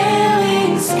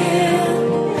failing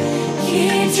skill,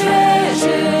 He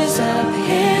treasures up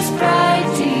His bright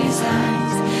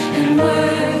designs and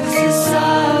works His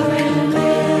sovereign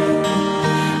will.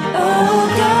 Oh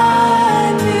God.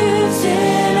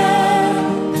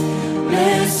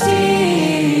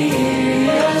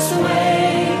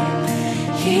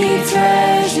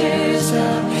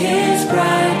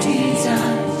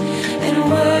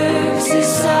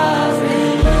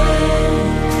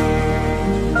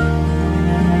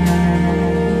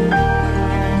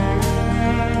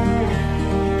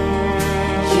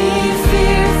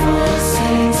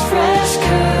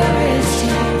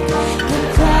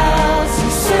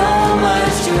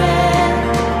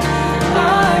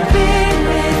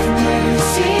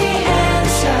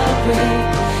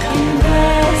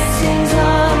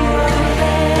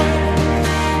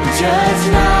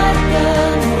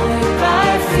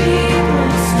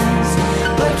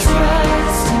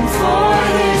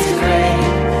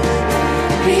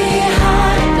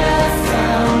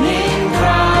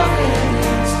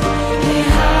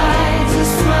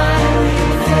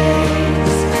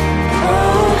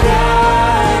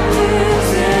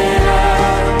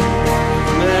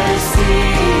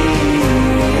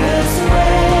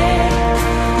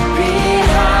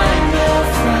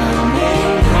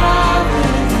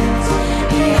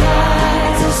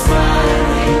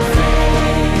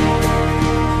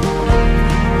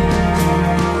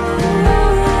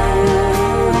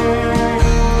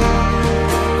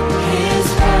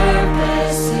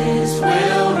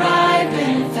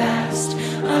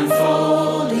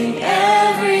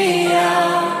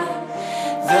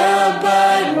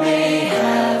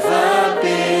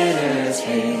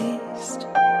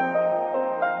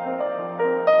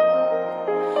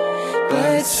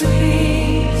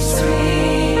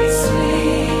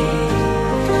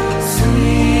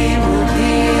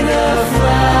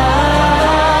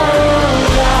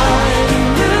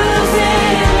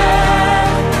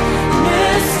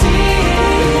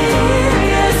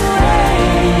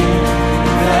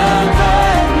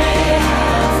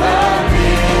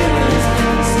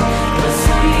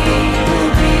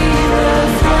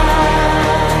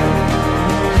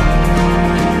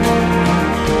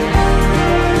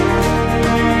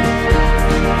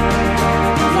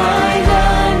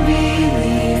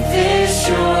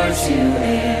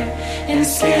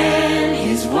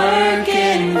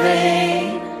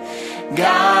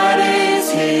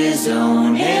 his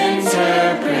own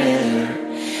interpreter,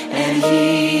 and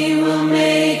he will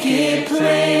make it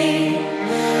plain.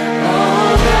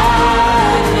 Oh,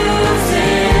 God moves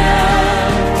in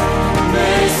a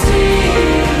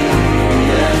mysterious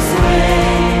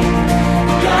way.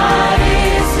 God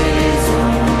is his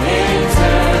own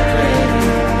interpreter,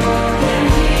 and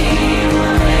he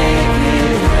will make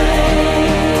it plain.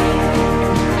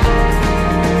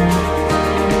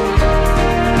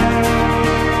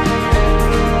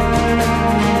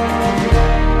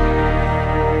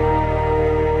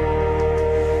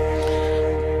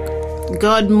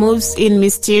 God Moves in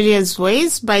Mysterious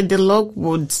Ways by the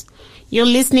Lockwoods. You're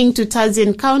listening to Thursday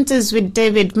Encounters with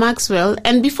David Maxwell,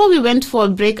 and before we went for a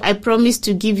break, I promised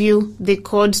to give you the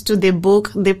code to the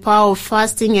book, The Power of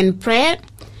Fasting and Prayer,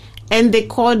 and the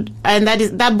code, and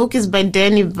that book is by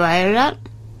Danny Vieira.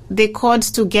 The code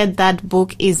to get that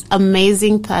book is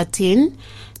Amazing13.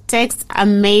 Text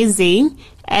Amazing,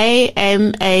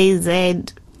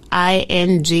 AMAZING,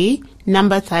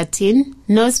 number 13,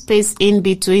 no space in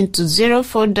between, to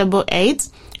 0488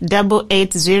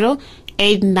 880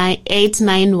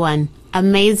 891.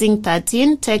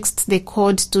 Amazing13. Text the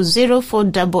code to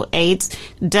 0488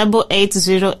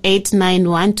 880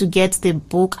 891 to get the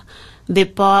book, The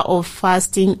Power of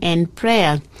Fasting and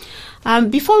Prayer.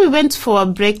 Before we went for a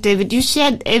break, David, you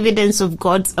shared evidence of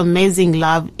God's amazing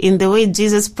love in the way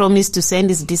Jesus promised to send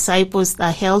his disciples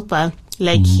a helper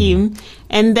like him,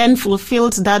 and then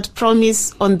fulfilled that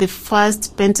promise on the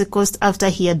first Pentecost after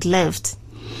he had left.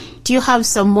 Do you have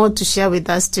some more to share with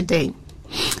us today?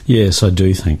 Yes, I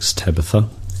do. Thanks, Tabitha.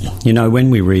 You know, when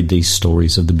we read these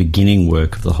stories of the beginning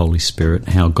work of the Holy Spirit,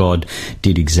 how God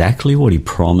did exactly what he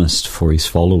promised for his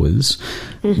followers,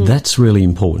 that's really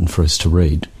important for us to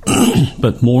read.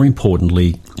 But more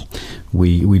importantly,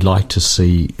 we'd like to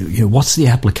see, what's the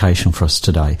application for us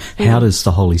today? How does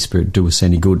the Holy Spirit do us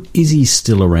any good? Is he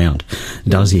still around?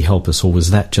 Does he help us, or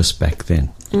was that just back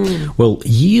then? Well,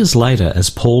 years later, as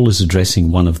Paul is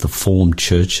addressing one of the formed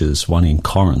churches, one in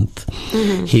Corinth,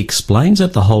 he explains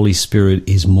that the Holy Spirit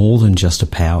is more than just a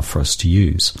power for us to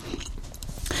use.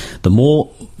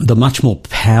 The much more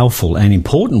powerful and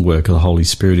important work of the Holy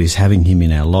Spirit is having him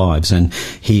in our lives, and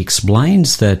he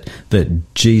explains that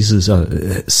Jesus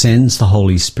sends the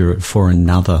Holy Spirit for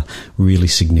another really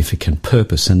significant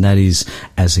purpose, and that is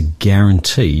as a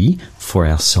guarantee for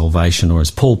our salvation, or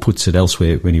as Paul puts it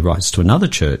elsewhere when he writes to another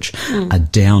church, a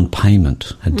down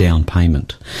payment.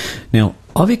 Now,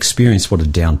 I've experienced what a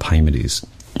down payment is.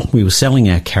 We were selling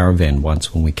our caravan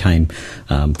once when we came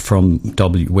from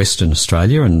Western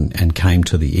Australia and came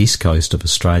to the east coast of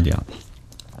Australia.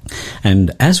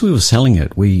 And as we were selling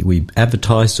it, we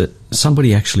advertised it.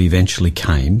 Somebody actually eventually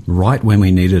came right when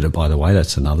we needed it, by the way.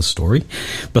 That's another story.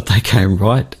 But they came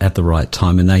right at the right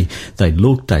time, and they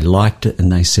looked, they liked it, and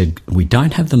they said, we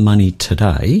don't have the money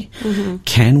today.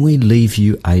 Can we leave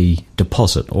you a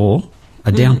deposit or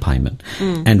a down payment,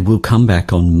 and we'll come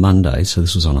back on Monday. So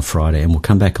this was on a Friday, and we'll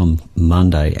come back on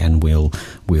Monday and we'll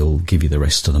give you the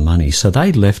rest of the money. So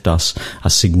they left us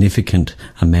a significant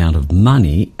amount of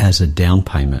money as a down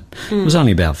payment. It was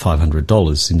only about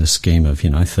 $500 in the scheme of,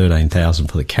 $13,000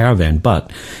 for the caravan,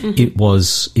 but it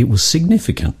was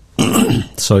significant.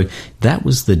 So that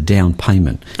was the down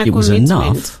payment. It was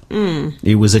enough.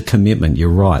 It was a commitment. You're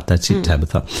right. That's it,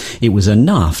 Tabitha. It was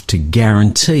enough to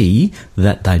guarantee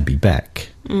that they'd be back.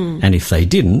 And if they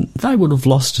didn't, they would have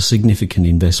lost a significant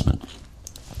investment.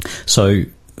 So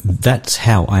that's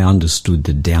how I understood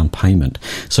the down payment.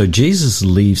 So Jesus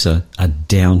leaves a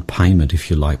down payment,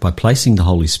 if you like, by placing the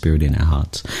Holy Spirit in our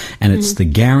hearts. And it's the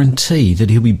guarantee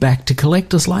that he'll be back to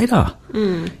collect us later.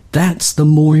 That's the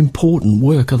more important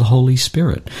work of the Holy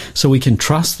Spirit. So we can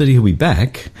trust that he'll be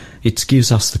back. It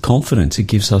gives us the confidence. It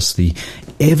gives us the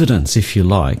evidence, if you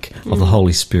like, of the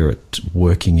Holy Spirit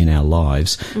working in our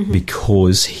lives,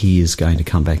 because he is going to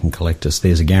come back and collect us.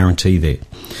 There's a guarantee there.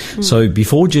 So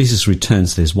before Jesus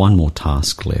returns, there's one more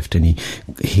task left. And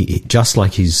he just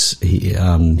like his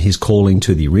calling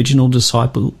to the original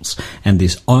disciples and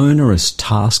this onerous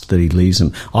task that he leaves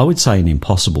them, I would say an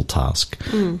impossible task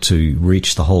to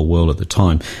reach the whole world at the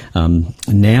time.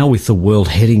 Now with the world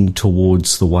heading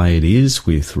towards the way it is,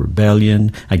 with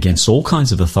rebellion against all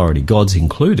kinds of authority, God's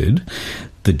included,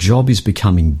 the job is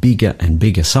becoming bigger and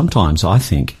bigger. Sometimes, I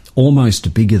think,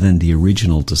 almost bigger than the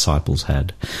original disciples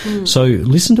had. So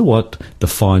listen to what the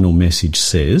final message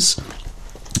says.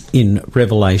 In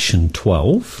Revelation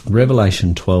 12,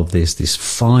 there's this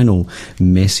final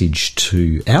message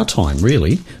to our time,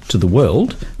 really, to the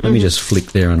world. Let me just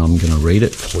flick there and I'm going to read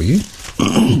it for you.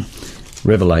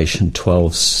 Revelation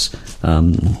 12,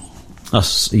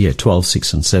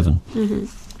 6 and 7.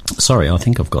 Sorry, I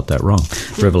think I've got that wrong.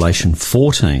 Revelation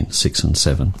 14, 6 and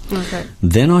 7. Okay.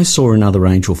 Then I saw another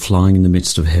angel flying in the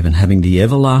midst of heaven, having the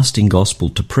everlasting gospel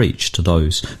to preach to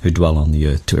those who dwell on the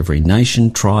earth, to every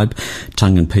nation, tribe,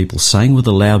 tongue and people, saying with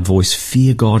a loud voice,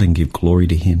 Fear God and give glory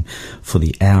to him, for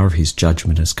the hour of his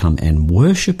judgment has come, and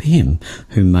worship him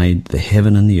who made the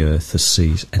heaven and the earth, the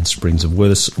seas and springs of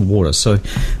water. So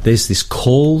there's this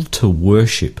call to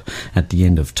worship at the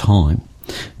end of time.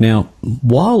 Now,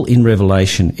 while in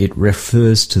Revelation it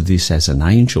refers to this as an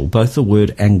angel, both the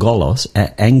word angelos,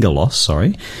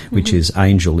 which is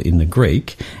angel in the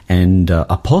Greek, and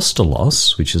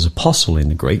apostolos, which is apostle in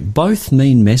the Greek, both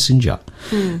mean messenger,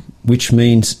 which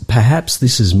means perhaps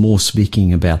this is more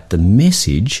speaking about the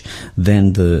message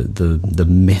than the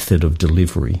method of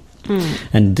delivery.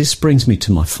 And this brings me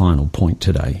to my final point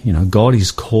today. You know, God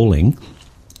is calling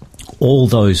all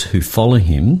those who follow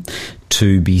him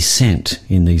to be sent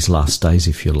in these last days,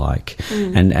 if you like.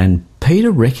 And Peter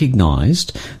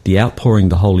recognised the outpouring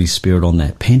of the Holy Spirit on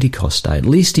that Pentecost day, at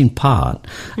least in part,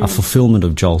 a fulfilment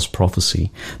of Joel's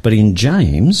prophecy. But in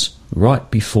James,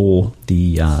 right before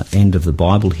the end of the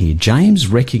Bible here, James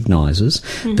recognises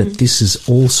that this has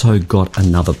also got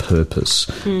another purpose.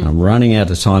 I'm running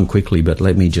out of time quickly, but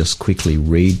let me just quickly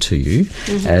read to you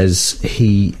as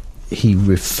he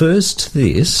refers to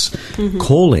this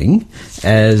calling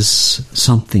as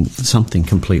something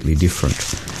completely different.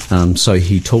 So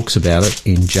he talks about it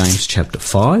in James chapter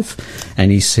 5,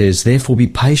 and he says, Therefore be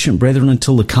patient, brethren,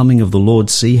 until the coming of the Lord.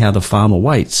 See how the farmer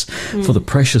waits for the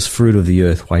precious fruit of the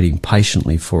earth, waiting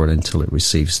patiently for it until it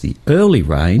receives the early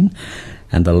rain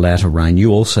and the latter rain.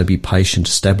 You also be patient,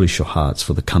 establish your hearts,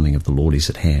 for the coming of the Lord is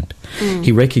at hand.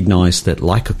 He recognised that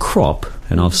like a crop,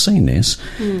 and I've seen this,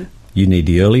 you need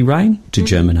the early rain to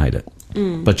germinate it,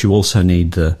 but you also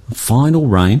need the final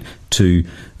rain to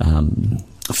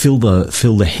fill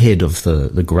the head of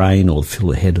the grain or fill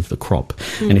the head of the crop.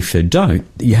 And if you don't,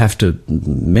 you have to,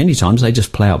 many times they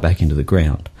just plough it back into the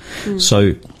ground.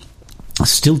 So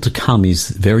still to come is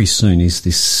very soon is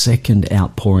this second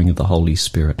outpouring of the Holy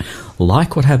Spirit,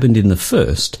 like what happened in the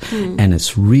first, and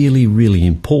it's really, really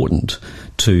important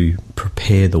to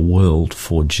prepare the world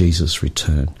for Jesus'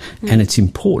 return. And it's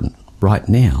important right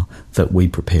now that we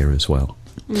prepare as well.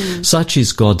 Such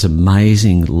is God's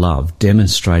amazing love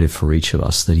demonstrated for each of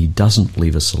us, that he doesn't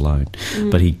leave us alone,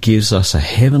 but he gives us a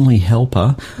heavenly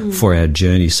helper for our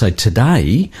journey. So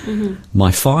today,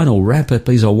 my final wrap-up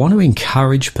is I want to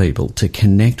encourage people to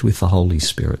connect with the Holy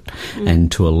Spirit and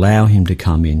to allow him to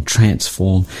come in,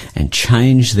 transform and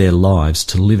change their lives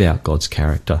to live out God's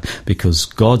character, because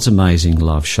God's amazing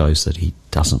love shows that he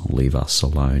doesn't leave us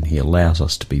alone. He allows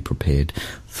us to be prepared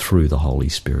through the Holy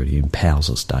Spirit. He empowers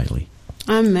us daily.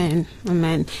 Amen.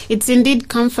 Amen. It's indeed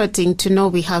comforting to know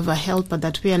we have a helper,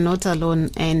 that we are not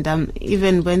alone. And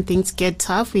even when things get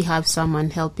tough, we have someone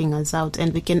helping us out,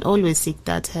 and we can always seek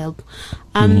that help.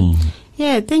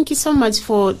 Yeah, thank you so much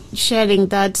for sharing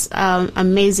that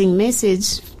amazing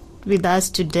message with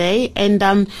us today. And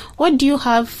what do you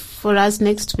have for us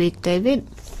next week, David?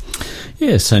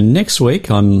 Yeah, so next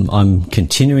week I'm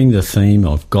continuing the theme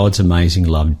of God's amazing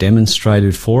love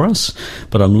demonstrated for us,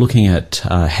 but I'm looking at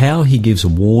how he gives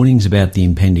warnings about the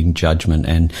impending judgment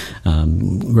and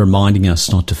reminding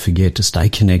us not to forget to stay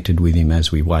connected with him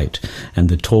as we wait. And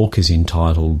the talk is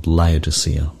entitled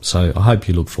Laodicea. So I hope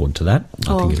you look forward to that.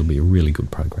 I think it'll be a really good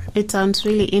program. It sounds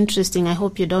really interesting. I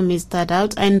hope you don't miss that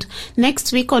out. And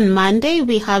next week on Monday,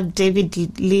 we have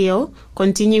David Leo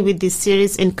continue with this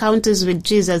series, Encounters with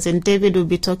Jesus, and David will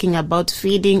be talking about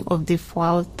feeding of the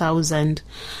 4,000.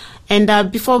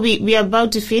 And before we are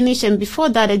about to finish, and before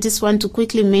that, I just want to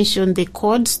quickly mention the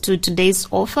codes to today's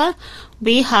offer.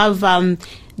 We have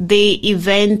the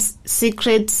event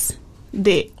secrets.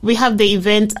 We have the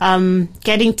event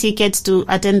getting tickets to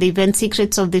attend the event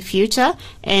Secrets of the Future,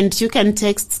 and you can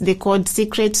text the code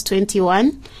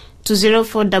SECRETS21 to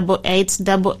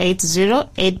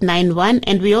 0488880891.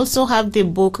 And we also have the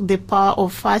book The Power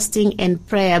of Fasting and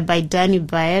Prayer by Danny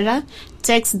Baera.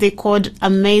 Text the code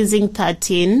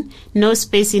AMAZING13, no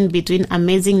space in between,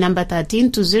 amazing number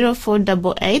 13, to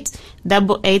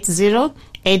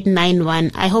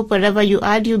 0488880891. I hope wherever you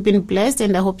are, you've been blessed,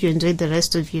 and I hope you enjoy the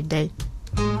rest of your day.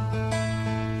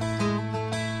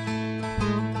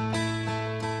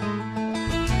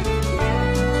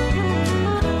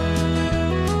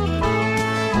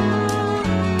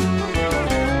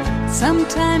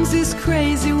 Sometimes this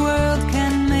crazy world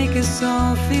can make us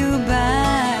all feel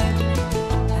bad.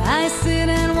 I sit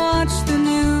and watch the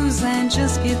news and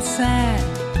just get sad.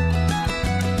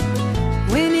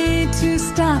 We need to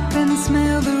stop and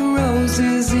smell the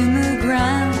roses in the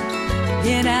ground.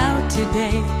 Get out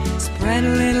today, spread a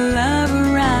little love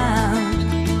around.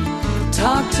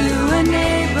 Talk to a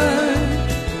neighbor,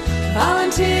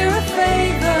 volunteer a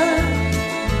favor,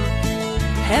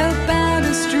 help out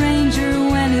a stranger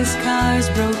when his car's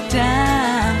broke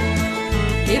down.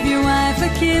 Give your wife a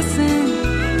kissing,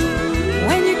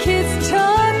 when your kids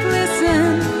talk,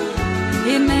 listen.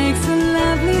 It makes a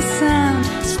lovely sound.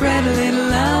 Spread a little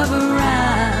love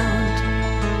around.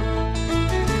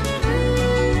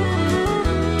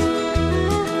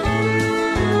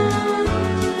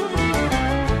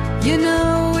 You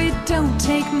know, it don't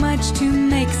take much to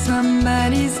make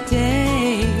somebody's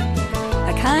day.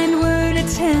 A kind word, a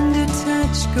tender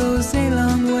touch goes a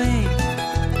long way.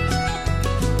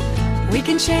 We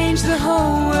can change the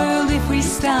whole world if we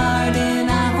start in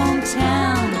our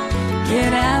hometown.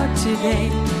 Get out today,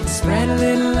 spread a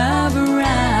little love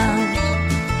around.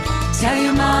 Tell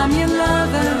your mom you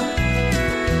love her,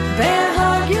 bear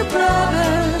hug your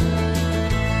brother.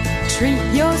 Treat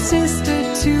your sister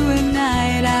to a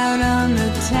night out on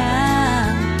the town.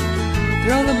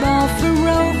 Throw the ball for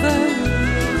Rover,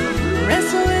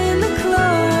 wrestle in the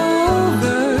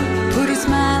clover. Put a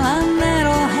smile on that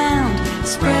old hound,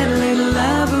 spread a little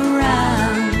love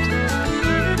around.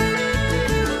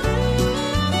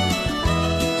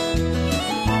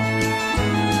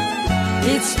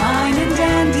 It's fine and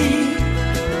dandy,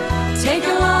 take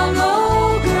along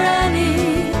old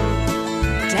granny,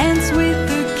 dance with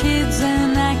the kids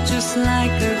and act just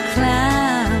like a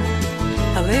clown.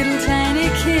 A little tiny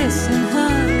kiss and